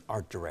 what does an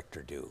art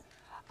director do?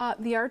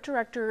 The art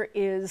director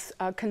is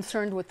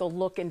concerned with the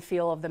look and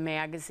feel of the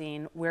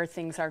magazine, where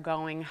things are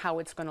going, how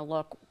it's going to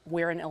look,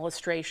 where an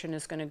illustration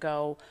is going to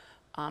go,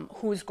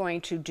 who's going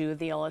to do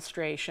the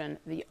illustration,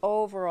 the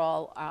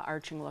overall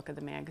arching look of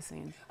the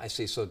magazine. I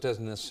see, so it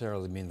doesn't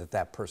necessarily mean that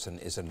that person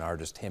is an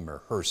artist, him or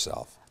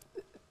herself.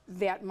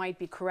 That might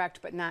be correct,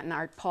 but not in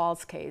Art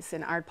Paul's case.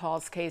 In Art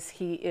Paul's case,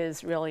 he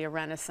is really a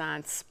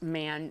Renaissance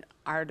man,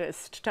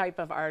 artist, type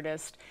of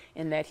artist,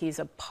 in that he's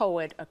a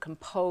poet, a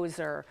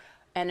composer,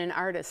 and an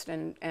artist,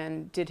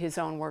 and did his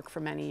own work for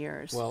many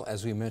years. Well,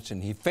 as we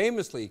mentioned, he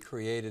famously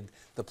created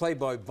the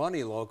Playboy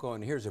bunny logo,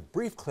 and here's a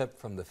brief clip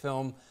from the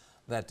film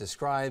that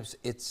describes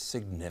its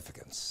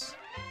significance.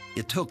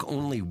 It took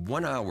only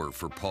 1 hour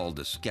for Paul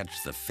to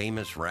sketch the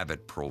famous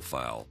rabbit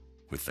profile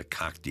with the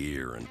cocked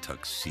ear and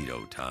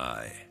tuxedo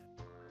tie.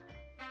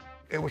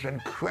 It was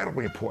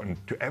incredibly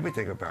important to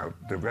everything about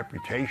the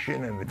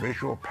reputation and the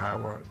visual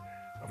power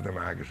of the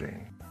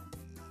magazine.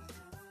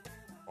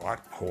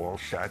 Art Paul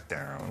sat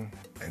down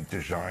and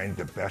designed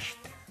the best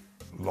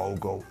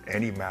logo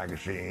any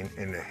magazine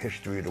in the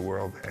history of the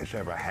world has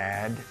ever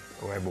had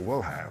or ever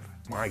will have.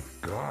 My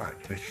God,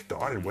 it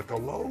started with the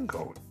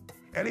logo.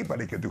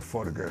 Anybody could do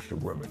photographs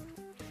of women,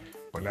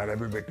 but not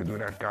everybody could do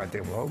that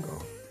goddamn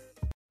logo.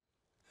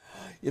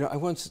 You know, I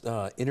once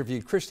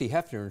interviewed Christy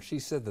Hefner, and she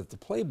said that the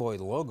Playboy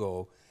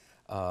logo,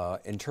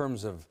 in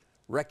terms of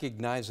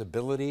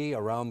recognizability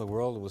around the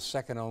world, was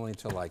second only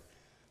to, like,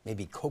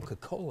 maybe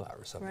Coca-Cola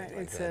or something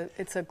like that.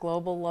 It's a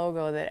global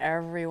logo that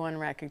everyone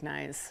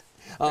recognizes.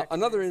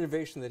 Another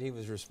innovation that he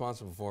was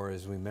responsible for,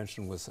 as we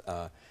mentioned, was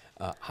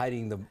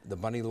hiding the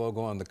bunny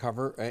logo on the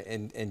cover,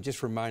 and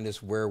just remind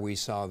us where we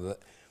saw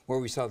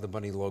the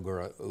bunny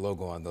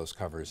logo on those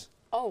covers.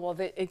 Oh, well,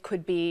 it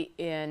could be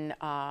in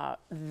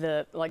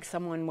like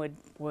someone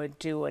would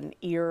do an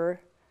ear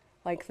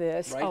like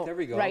this. Right, there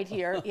we go. Right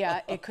here,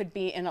 yeah. It could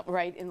be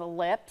right in the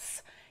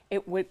lips.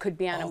 It could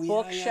be on a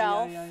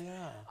bookshelf.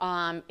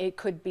 It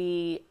could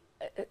be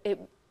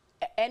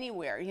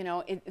anywhere, you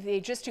know. They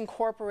just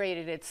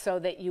incorporated it so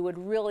that you would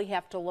really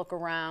have to look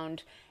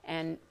around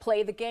and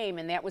play the game,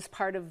 and that was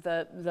part of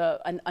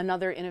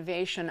another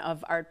innovation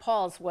of Art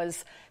Paul's,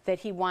 was that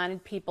he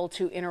wanted people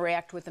to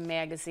interact with the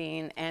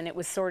magazine, and it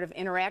was sort of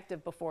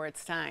interactive before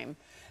its time.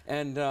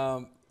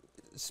 And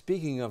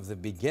speaking of the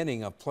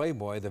beginning of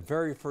Playboy, the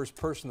very first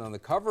person on the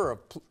cover of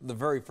the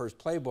very first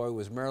Playboy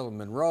was Marilyn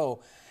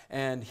Monroe,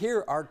 and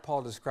here Art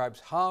Paul describes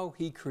how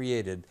he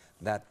created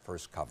that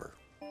first cover.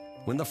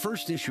 When the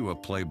first issue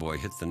of Playboy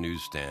hit the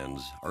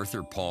newsstands,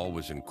 Arthur Paul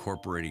was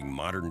incorporating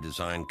modern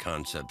design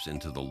concepts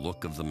into the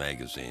look of the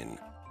magazine.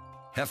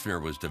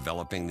 Hefner was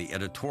developing the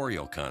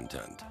editorial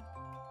content.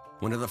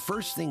 One of the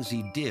first things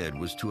he did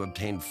was to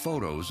obtain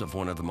photos of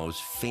one of the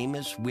most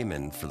famous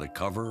women for the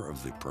cover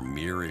of the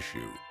premiere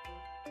issue.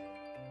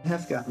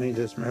 Hef got me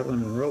this Marilyn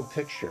Monroe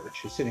picture.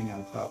 She's sitting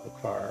on top of a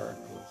car, and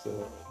it was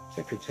a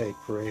ticker tape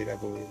parade, I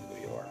believe,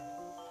 in New York.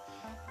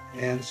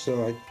 And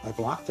so I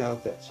blocked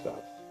out that stuff,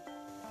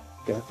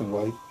 black and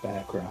white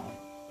background,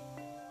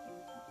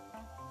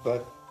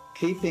 but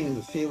keeping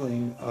the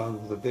feeling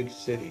of the big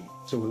city.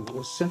 So it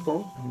was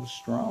simple and it was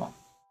strong.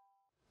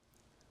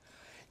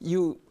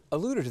 You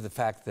alluded to the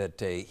fact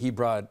that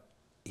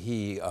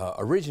he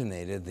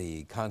originated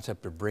the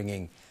concept of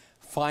bringing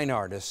fine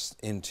artists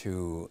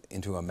into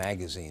a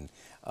magazine.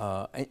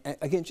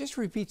 Again, just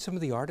repeat some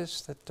of the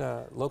artists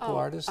that local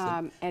artists.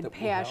 Ed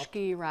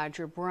Paschke,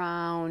 Roger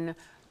Brown,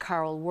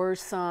 Carl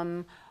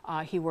Worsam.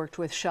 He worked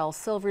with Shel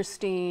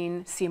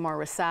Silverstein, Seymour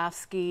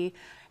Rasofsky,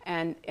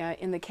 and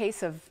in the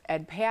case of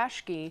Ed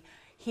Paschke,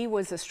 he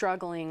was a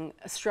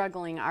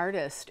struggling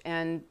artist,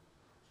 and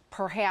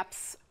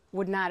perhaps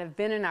would not have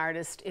been an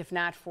artist if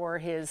not for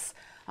his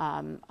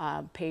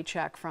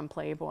paycheck from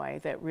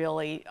Playboy that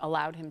really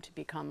allowed him to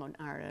become an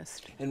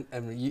artist. And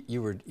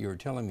you were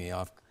telling me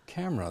off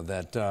camera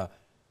that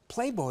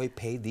Playboy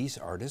paid these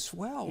artists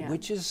well, Yeah.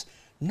 which is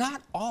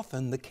not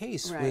often the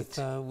case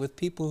with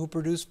people who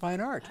produce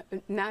fine art.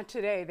 Not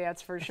today,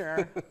 that's for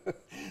sure.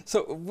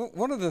 So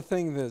one of the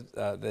things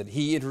that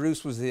he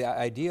introduced was the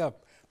idea of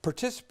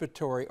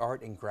participatory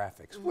art in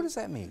graphics. What does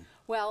that mean?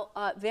 Well,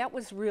 that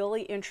was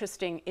really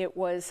interesting. It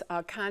was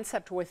a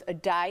concept with a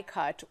die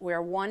cut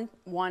where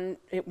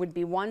it would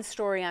be one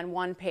story on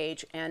one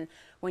page, and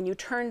when you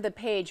turned the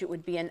page, it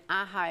would be an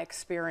aha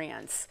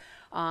experience,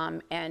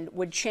 and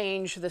would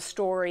change the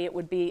story. It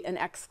would be an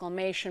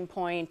exclamation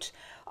point,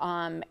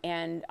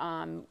 and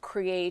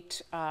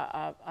create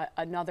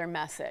another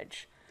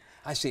message.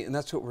 I see, and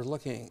that's what we're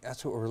looking.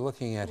 That's what we're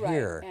looking at Right.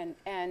 here.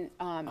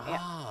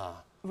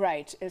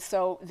 Right.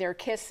 So they're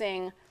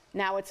kissing.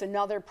 Now it's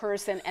another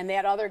person, and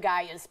that other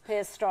guy is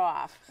pissed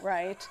off,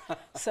 right?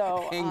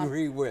 So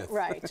angry with.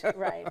 Right.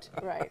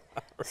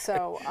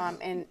 So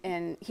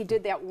and he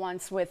did that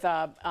once with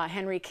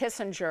Henry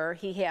Kissinger.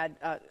 He had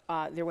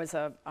there was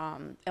a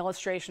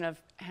illustration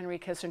of Henry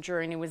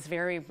Kissinger, and he was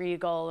very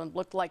regal and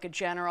looked like a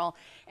general.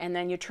 And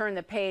then you turn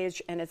the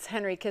page, and it's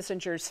Henry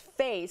Kissinger's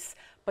face,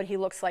 but he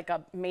looks like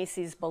a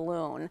Macy's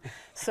balloon.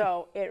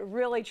 So it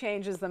really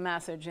changes the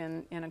message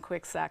in a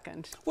quick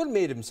second. What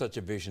made him such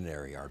a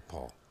visionary, Art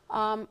Paul?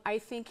 I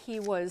think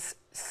he was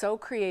so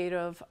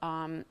creative.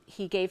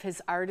 He gave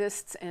his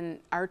artists and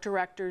art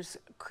directors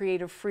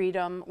creative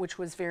freedom, which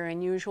was very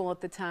unusual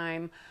at the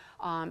time.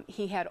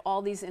 He had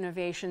all these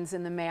innovations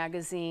in the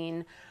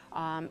magazine.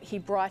 He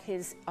brought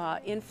his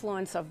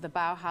influence of the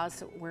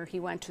Bauhaus, where he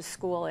went to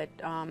school at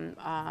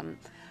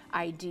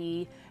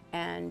ID,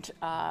 and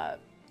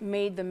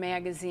made the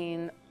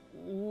magazine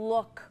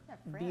look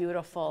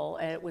beautiful.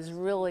 And it was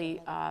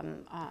really,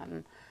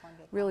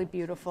 really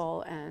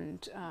beautiful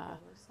and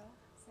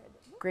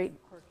great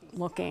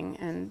looking,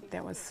 and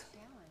that was...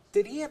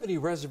 Did he have any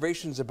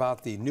reservations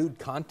about the nude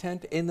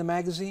content in the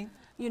magazine?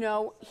 You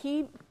know,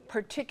 he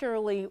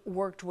particularly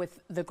worked with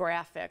the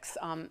graphics.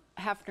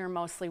 Hefner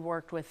mostly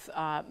worked with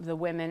the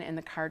women in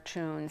the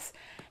cartoons,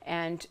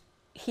 and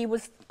he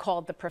was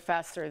called the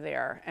professor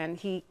there, and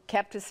he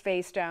kept his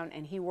face down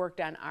and he worked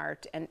on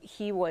art, and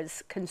he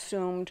was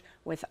consumed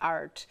with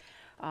art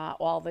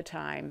all the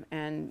time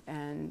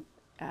and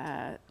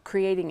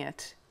creating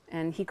it.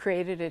 And he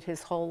created it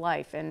his whole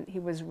life, and he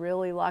was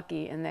really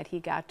lucky in that he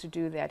got to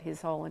do that his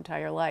whole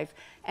entire life,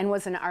 and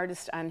was an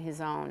artist on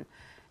his own,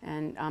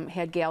 and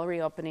had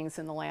gallery openings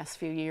in the last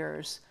few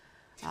years.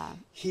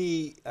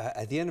 He,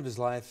 at the end of his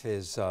life,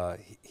 his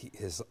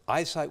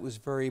eyesight was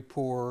very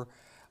poor,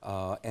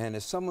 and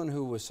as someone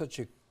who was such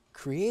a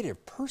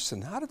creative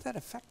person, how did that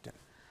affect him?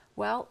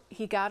 Well,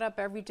 he got up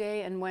every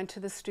day and went to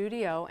the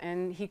studio,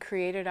 and he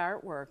created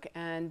artwork,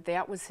 and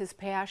that was his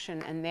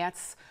passion, and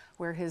that's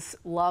where his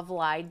love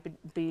lied,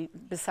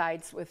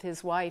 besides with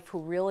his wife, who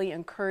really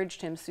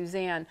encouraged him,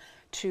 Suzanne,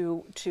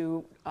 to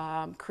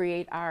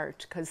create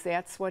art, because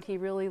that's what he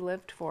really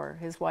lived for,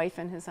 his wife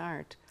and his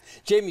art.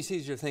 Jamie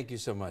Caesar, thank you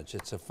so much.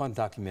 It's a fun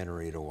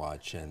documentary to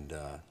watch, and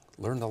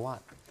learned a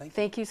lot.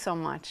 Thank you so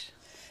much.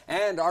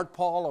 And Art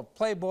Paul of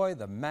Playboy,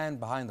 the man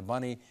behind the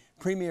money,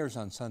 premieres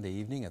on Sunday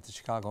evening at the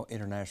Chicago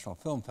International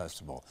Film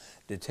Festival.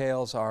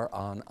 Details are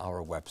on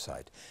our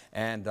website.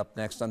 And up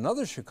next,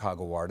 another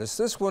Chicago artist,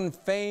 this one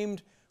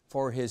famed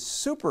for his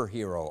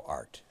superhero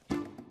art.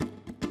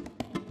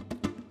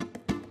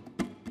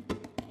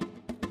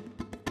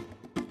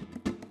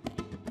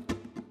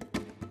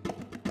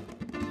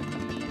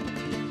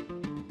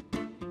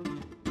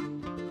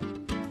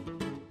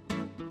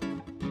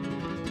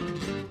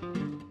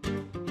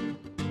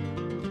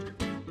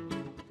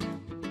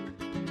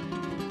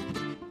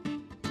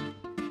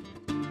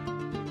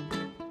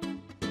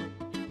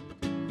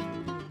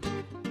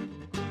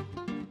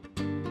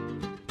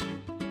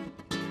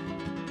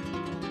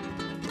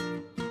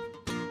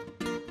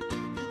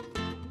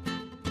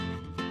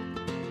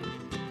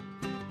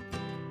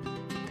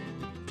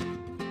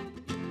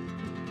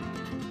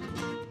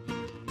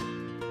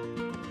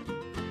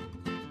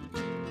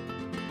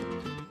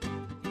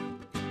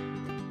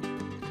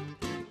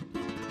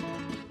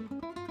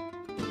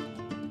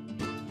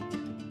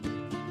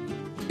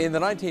 In the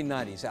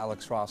 1990s,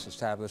 Alex Ross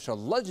established a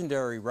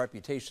legendary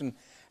reputation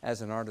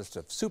as an artist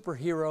of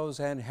superheroes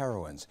and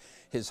heroines.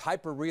 His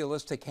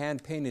hyper-realistic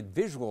hand-painted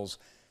visuals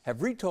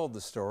have retold the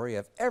story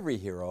of every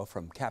hero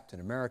from Captain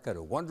America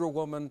to Wonder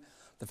Woman,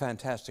 the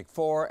Fantastic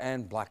Four,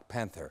 and Black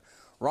Panther.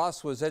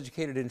 Ross was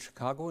educated in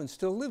Chicago and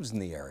still lives in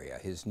the area.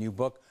 His new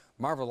book,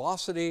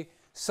 Marvelocity,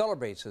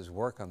 celebrates his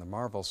work on the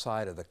Marvel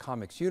side of the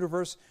comics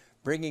universe,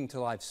 bringing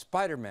to life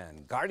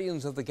Spider-Man,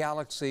 Guardians of the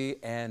Galaxy,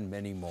 and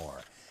many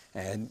more.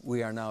 And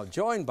we are now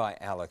joined by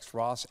Alex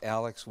Ross.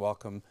 Alex,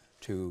 welcome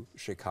to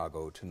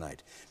Chicago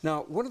Tonight.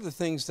 Now, one of the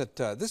things that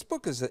this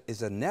book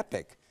is an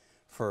epic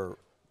for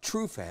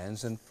true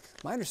fans, and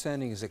my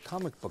understanding is that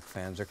comic book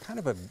fans are kind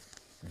of a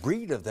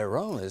breed of their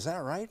own. Is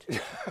that right?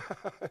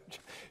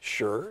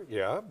 Sure,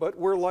 yeah, but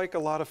we're like a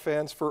lot of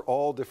fans for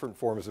all different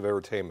forms of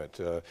entertainment.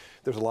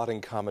 There's a lot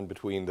in common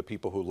between the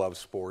people who love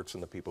sports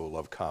and the people who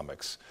love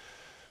comics.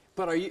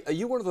 But are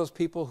you one of those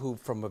people who,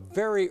 from a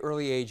very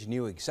early age,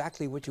 knew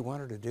exactly what you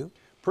wanted to do?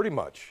 Pretty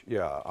much,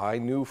 yeah. I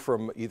knew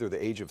from either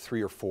the age of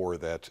 3 or 4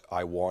 that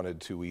I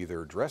wanted to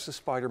either dress as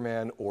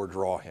Spider-Man or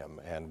draw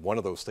him, and one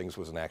of those things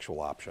was an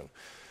actual option.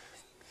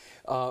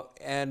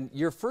 And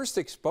your first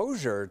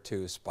exposure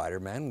to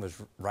Spider-Man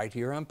was right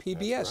here on PBS.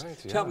 That's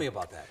right, yeah. Tell me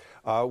about that.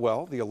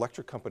 Well, the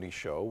Electric Company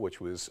show, which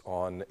was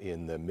on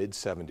in the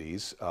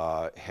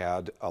mid-70s,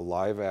 had a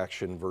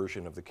live-action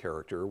version of the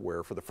character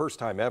where, for the first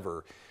time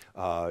ever,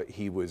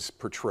 he was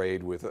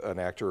portrayed with an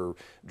actor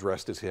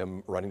dressed as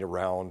him running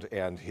around,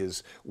 and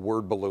his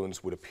word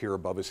balloons would appear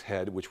above his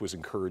head, which was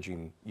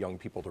encouraging young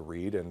people to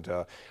read, and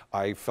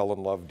I fell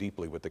in love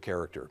deeply with the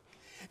character.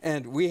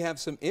 And we have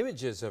some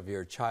images of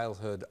your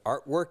childhood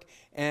artwork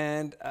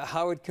and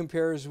how it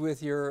compares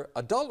with your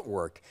adult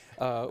work.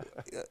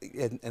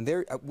 And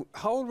there,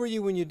 how old were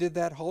you when you did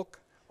that Hulk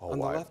on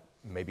the left?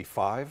 Maybe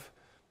 5.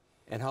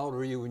 And how old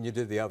were you when you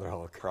did the other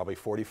Hulk? Probably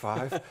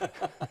 45.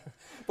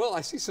 Well,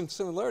 I see some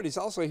similarities.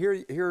 Also,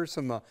 here are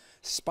some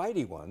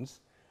Spidey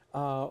ones.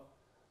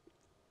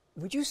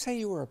 Would you say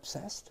you were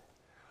obsessed?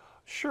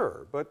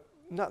 Sure, but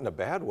not in a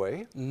bad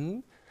way. Mm-hmm.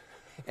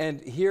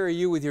 And here are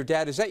you with your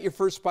dad. Is that your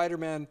first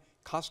Spider-Man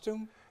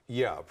costume?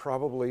 Yeah,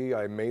 probably.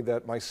 I made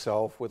that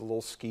myself with a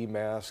little ski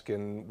mask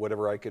and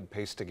whatever I could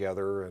paste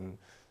together, and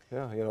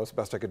yeah, you know, it's the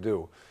best I could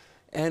do.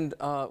 And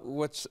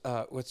what's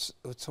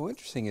so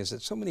interesting is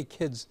that so many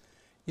kids,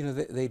 you know,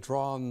 they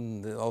draw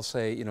and they'll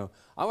say, you know,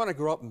 I want to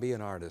grow up and be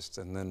an artist,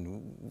 and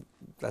then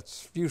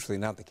that's usually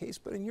not the case.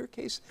 But in your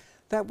case,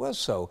 that was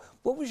so.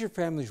 What was your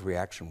family's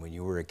reaction when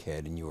you were a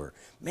kid and you were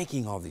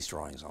making all these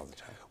drawings all the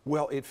time?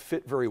 Well, it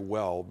fit very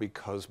well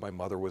because my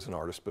mother was an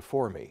artist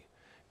before me.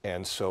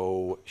 And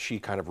so she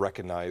kind of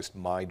recognized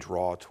my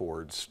draw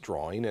towards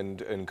drawing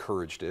and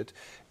encouraged it.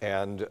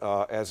 And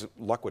as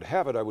luck would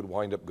have it, I would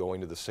wind up going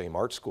to the same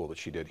art school that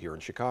she did here in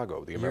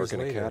Chicago, the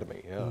American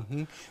Academy. Yeah.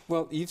 Mm-hmm.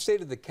 Well, you've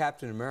stated that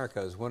Captain America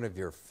is one of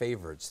your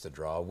favorites to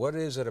draw. What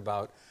is it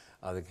about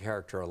the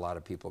character a lot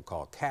of people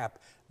call Cap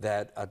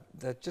that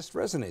just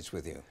resonates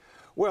with you?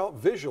 Well,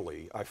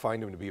 visually, I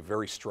find him to be a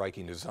very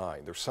striking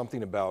design. There's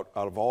something about,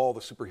 out of all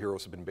the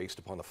superheroes have been based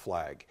upon the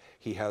flag,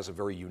 he has a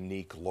very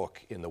unique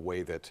look in the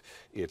way that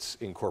it's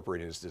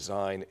incorporated in his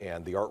design,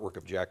 and the artwork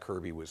of Jack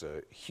Kirby was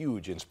a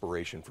huge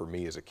inspiration for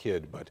me as a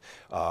kid. But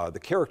the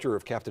character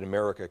of Captain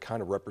America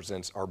kind of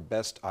represents our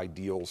best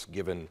ideals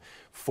given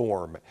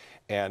form,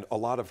 and a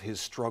lot of his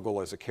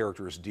struggle as a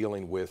character is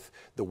dealing with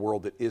the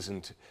world that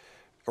isn't,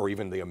 or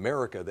even the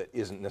America that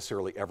isn't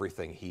necessarily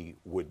everything he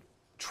would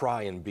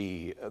try and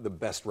be the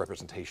best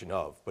representation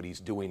of, but he's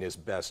doing his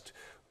best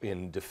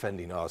in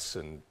defending us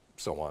and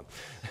so on.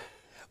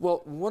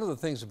 Well, one of the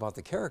things about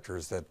the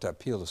characters that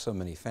appeal to so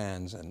many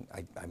fans, and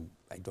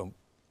I don't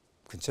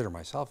consider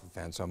myself a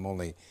fan, so I'm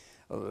only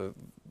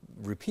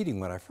repeating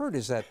what I've heard,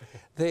 is that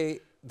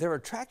they're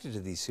attracted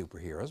to these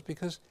superheroes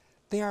because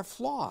they are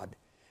flawed.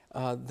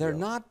 They're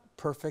not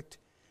perfect.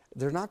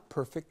 They're not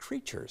perfect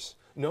creatures.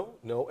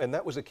 No, and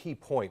that was a key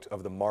point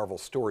of the Marvel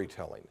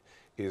storytelling,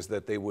 is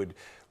that they would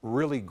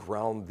really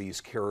ground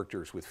these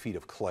characters with feet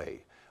of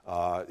clay.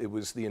 It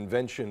was the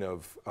invention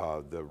of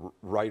the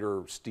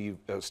writer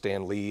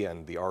Stan Lee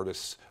and the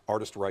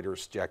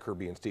artist-writers Jack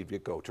Kirby and Steve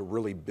Ditko to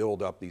really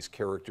build up these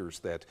characters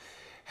that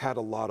had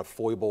a lot of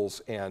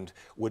foibles and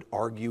would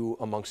argue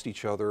amongst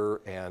each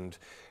other, and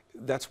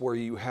that's where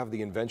you have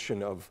the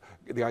invention of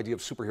the idea of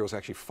superheroes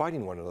actually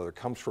fighting one another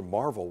comes from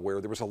Marvel,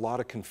 where there was a lot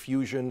of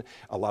confusion,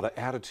 a lot of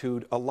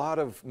attitude, a lot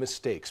of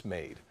mistakes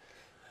made.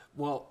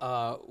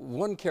 Well,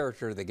 one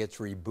character that gets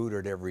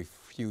rebooted every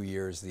few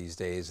years these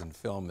days in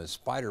film is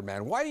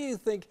Spider-Man. Why do you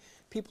think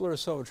people are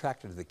so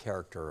attracted to the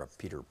character of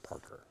Peter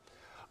Parker?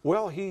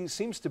 Well, he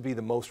seems to be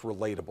the most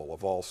relatable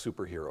of all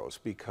superheroes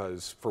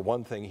because, for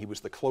one thing, he was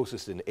the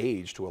closest in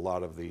age to a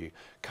lot of the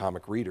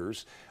comic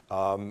readers,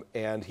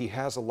 and he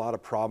has a lot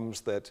of problems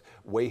that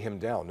weigh him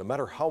down. No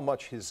matter how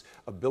much his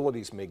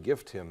abilities may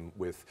gift him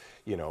with,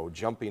 you know,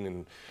 jumping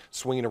and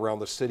swinging around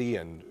the city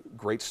and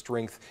great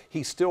strength,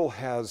 he still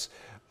has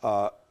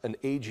an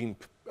aging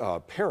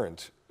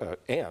parent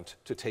aunt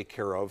to take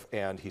care of,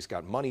 and he's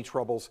got money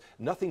troubles.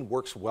 Nothing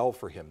works well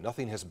for him.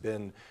 Nothing has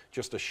been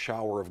just a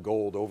shower of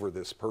gold over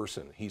this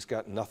person. He's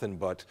got nothing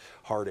but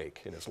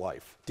heartache in his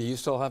life. Do you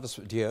still have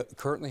do you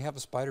currently have a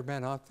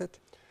Spider-Man outfit?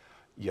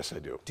 Yes, I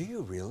do. Do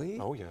you really?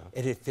 Oh, yeah.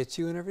 And it fits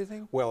you and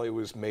everything? Well, it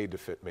was made to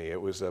fit me.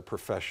 It was a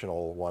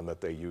professional one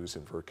that they use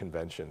for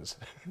conventions.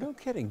 No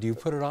kidding. Do you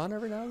put it on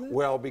every now and then?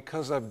 Well,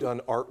 because I've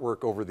done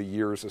artwork over the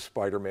years of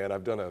Spider-Man,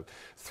 I've done a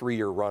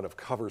 3-year run of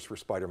covers for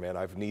Spider-Man,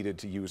 I've needed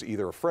to use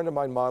either a friend of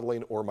mine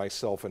modeling or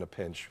myself in a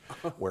pinch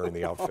wearing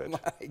the outfit. Oh,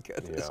 my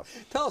goodness.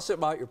 Yeah. Tell us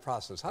about your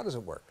process. How does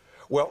it work?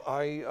 Well,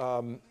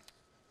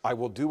 I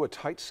will do a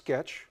tight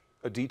sketch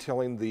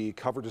detailing the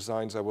cover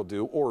designs I will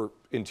do, or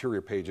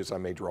interior pages I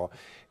may draw,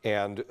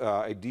 and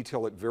I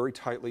detail it very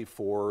tightly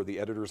for the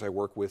editors I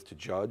work with to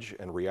judge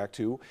and react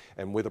to,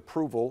 and with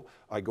approval,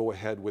 I go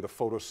ahead with a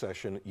photo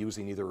session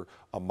using either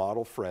a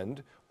model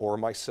friend or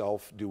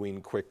myself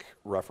doing quick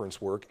reference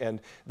work, and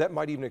that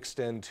might even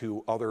extend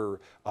to other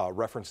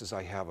references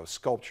I have of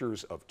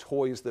sculptures, of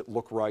toys that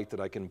look right that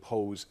I can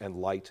pose and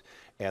light,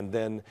 and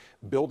then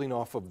building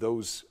off of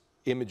those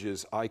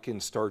images, I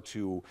can start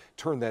to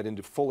turn that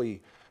into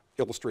fully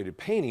illustrated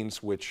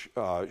paintings, which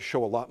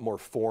show a lot more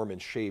form and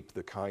shape,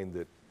 the kind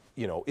that,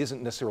 you know,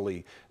 isn't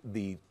necessarily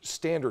the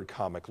standard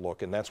comic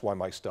look, and that's why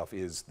my stuff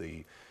is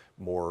the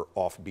more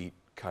offbeat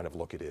kind of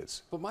look it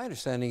is. But my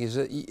understanding is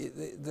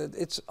that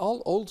it's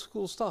all old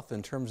school stuff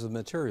in terms of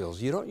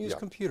materials. You don't use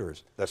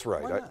computers. That's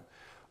right. Why not?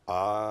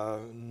 I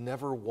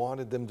never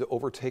wanted them to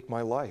overtake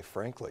my life,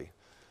 frankly.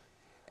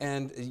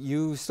 And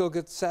you still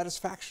get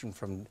satisfaction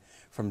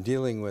from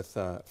dealing with,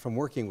 from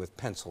working with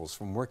pencils,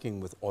 from working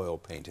with oil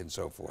paint and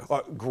so forth.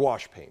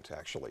 Gouache paint,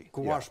 actually.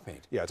 Gouache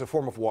paint. Yeah, it's a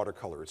form of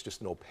watercolor. It's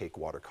just an opaque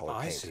watercolor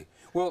paint. I see.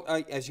 Well,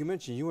 as you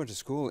mentioned, you went to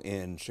school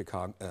in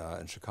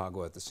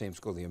Chicago at the same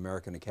school, the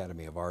American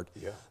Academy of Art,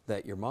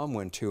 that your mom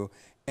went to.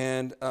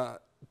 And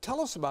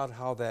tell us about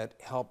how that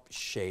helped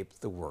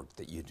shape the work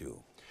that you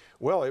do.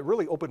 Well, it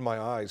really opened my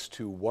eyes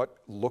to what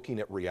looking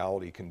at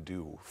reality can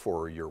do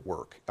for your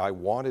work. I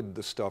wanted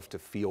the stuff to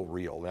feel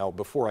real. Now,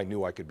 before I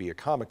knew I could be a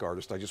comic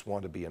artist, I just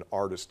wanted to be an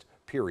artist,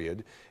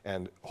 period,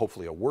 and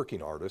hopefully a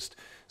working artist.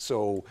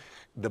 So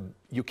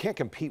you can't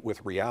compete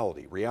with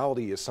reality.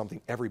 Reality is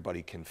something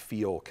everybody can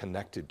feel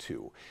connected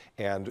to.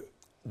 And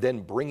then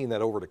bringing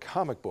that over to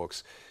comic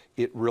books,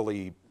 it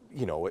really,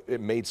 you know,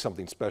 it made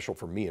something special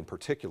for me in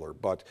particular.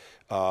 But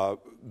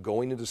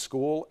going into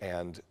school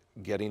and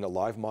getting a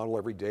live model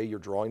every day you're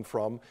drawing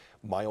from,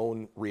 my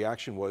own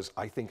reaction was,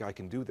 I think I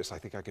can do this. I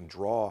think I can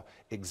draw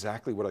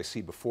exactly what I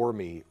see before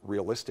me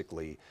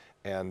realistically,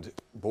 and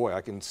boy, I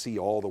can see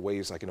all the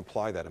ways I can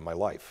apply that in my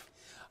life.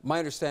 My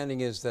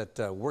understanding is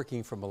that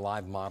working from a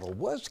live model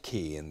was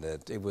key in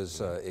that it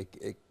was,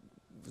 it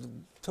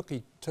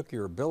took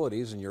your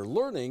abilities and your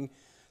learning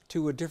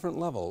to a different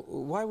level.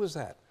 Why was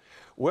that?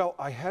 Well,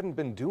 I hadn't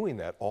been doing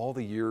that all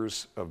the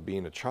years of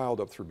being a child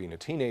up through being a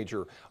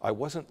teenager. I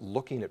wasn't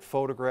looking at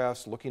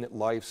photographs, looking at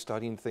life,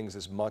 studying things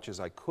as much as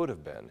I could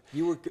have been.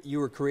 You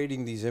were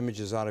creating these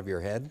images out of your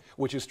head?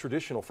 Which is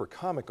traditional for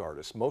comic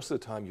artists. Most of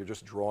the time you're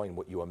just drawing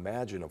what you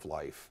imagine of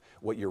life,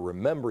 what you're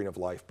remembering of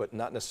life, but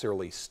not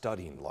necessarily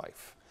studying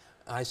life.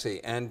 I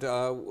see. And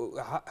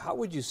how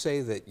would you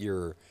say that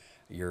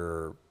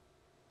your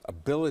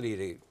ability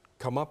to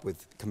come up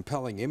with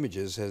compelling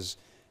images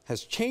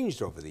has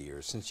changed over the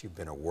years since you've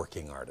been a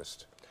working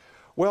artist?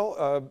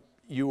 Well,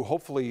 you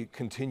hopefully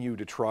continue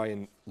to try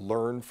and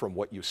learn from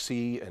what you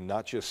see and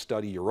not just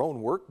study your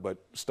own work, but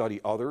study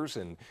others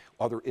and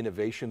other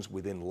innovations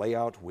within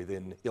layout,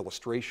 within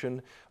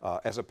illustration.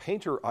 As a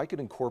painter, I could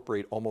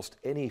incorporate almost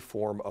any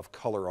form of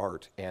color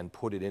art and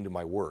put it into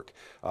my work.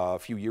 A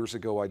few years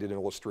ago, I did an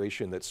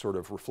illustration that sort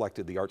of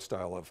reflected the art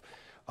style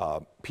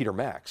of Peter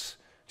Max,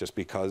 just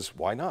because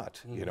why not?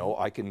 Mm-hmm. You know,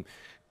 I can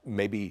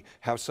maybe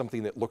have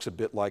something that looks a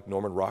bit like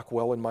Norman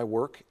Rockwell in my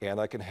work, and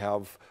I can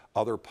have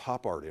other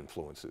pop art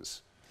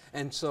influences.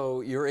 And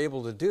so you're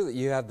able to do that,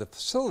 you have the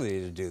facility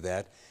to do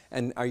that,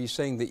 and are you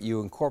saying that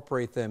you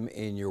incorporate them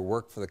in your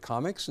work for the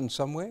comics in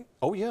some way?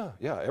 Oh yeah,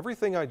 yeah.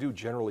 Everything I do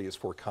generally is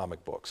for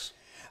comic books.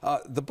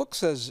 The book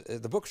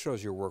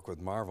shows your work with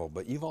Marvel,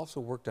 but you've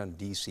also worked on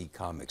DC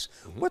Comics.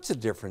 Mm-hmm. What's the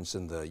difference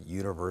in the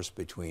universe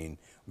between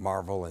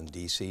Marvel and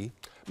DC?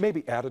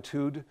 Maybe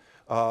attitude.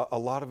 A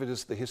lot of it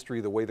is the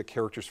history, the way the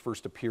characters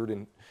first appeared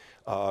in.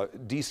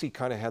 DC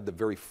kind of had the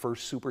very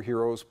first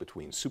superheroes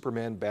between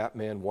Superman,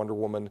 Batman, Wonder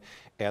Woman,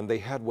 and they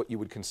had what you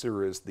would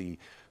consider as the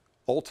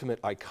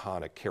ultimate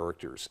iconic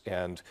characters.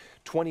 And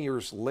 20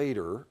 years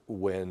later,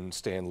 when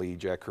Stan Lee,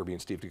 Jack Kirby,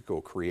 and Steve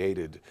Ditko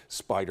created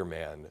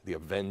Spider-Man, the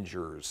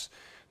Avengers,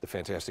 the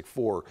Fantastic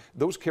Four,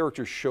 those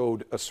characters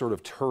showed a sort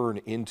of turn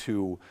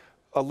into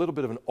a little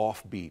bit of an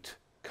offbeat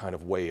kind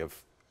of way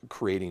of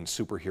creating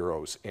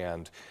superheroes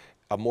and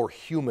a more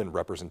human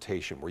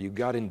representation where you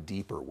got in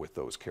deeper with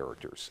those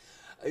characters.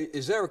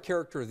 Is there a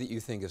character that you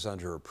think is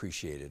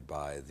underappreciated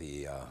by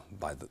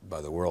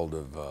the world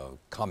of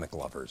comic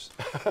lovers?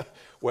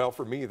 Well,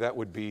 for me, that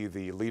would be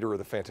the leader of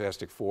the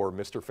Fantastic Four,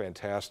 Mr.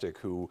 Fantastic,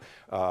 who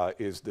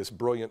is this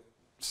brilliant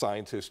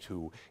scientist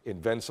who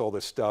invents all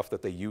this stuff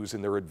that they use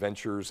in their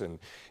adventures, and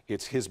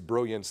it's his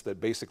brilliance that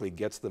basically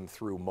gets them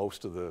through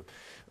most of the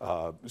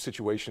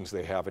situations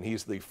they have. And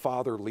he's the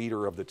father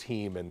leader of the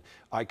team, and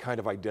I kind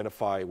of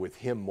identify with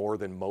him more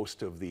than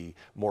most of the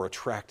more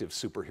attractive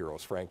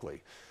superheroes,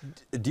 frankly.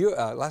 Do you,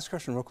 last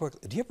question real quick,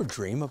 do you ever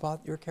dream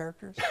about your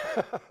characters?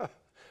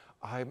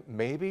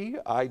 Maybe.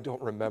 I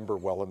don't remember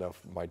well enough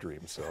my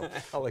dreams. So,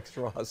 Alex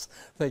Ross,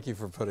 thank you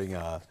for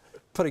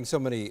putting so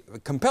many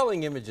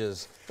compelling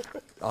images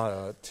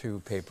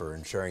to paper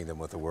and sharing them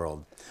with the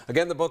world.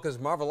 Again, the book is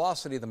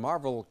Marvelocity, the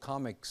Marvel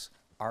Comics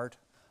Art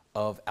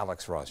of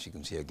Alex Ross. You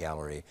can see a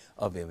gallery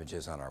of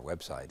images on our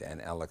website,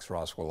 and Alex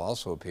Ross will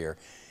also appear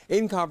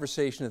in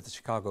conversation at the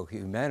Chicago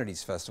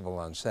Humanities Festival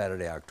on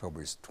Saturday,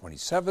 October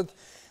 27th.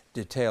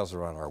 Details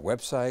are on our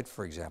website.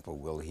 For example,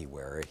 will he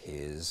wear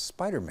his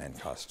Spider-Man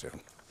costume?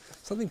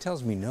 Something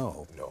tells me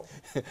no. No.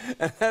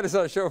 And that is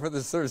our show for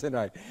this Thursday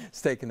night.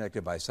 Stay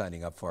connected by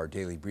signing up for our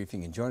daily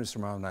briefing, and join us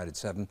tomorrow night at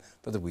 7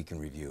 for the Week in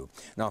Review.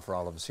 Now, for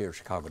all of us here at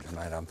Chicago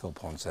Tonight, I'm Phil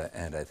Ponce,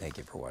 and I thank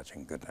you for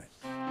watching. Good night.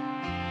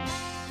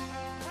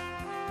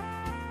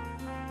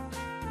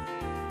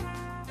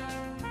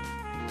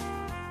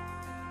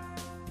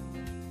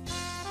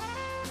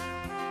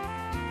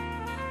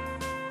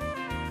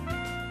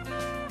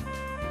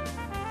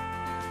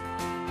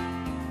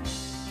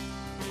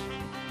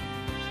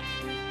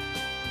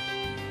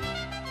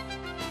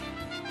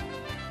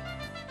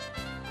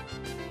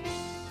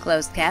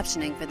 Closed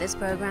captioning for this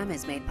program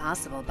is made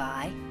possible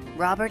by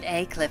Robert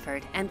A.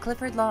 Clifford and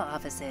Clifford Law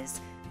Offices,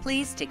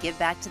 pleased to give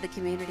back to the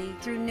community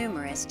through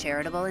numerous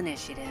charitable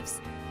initiatives.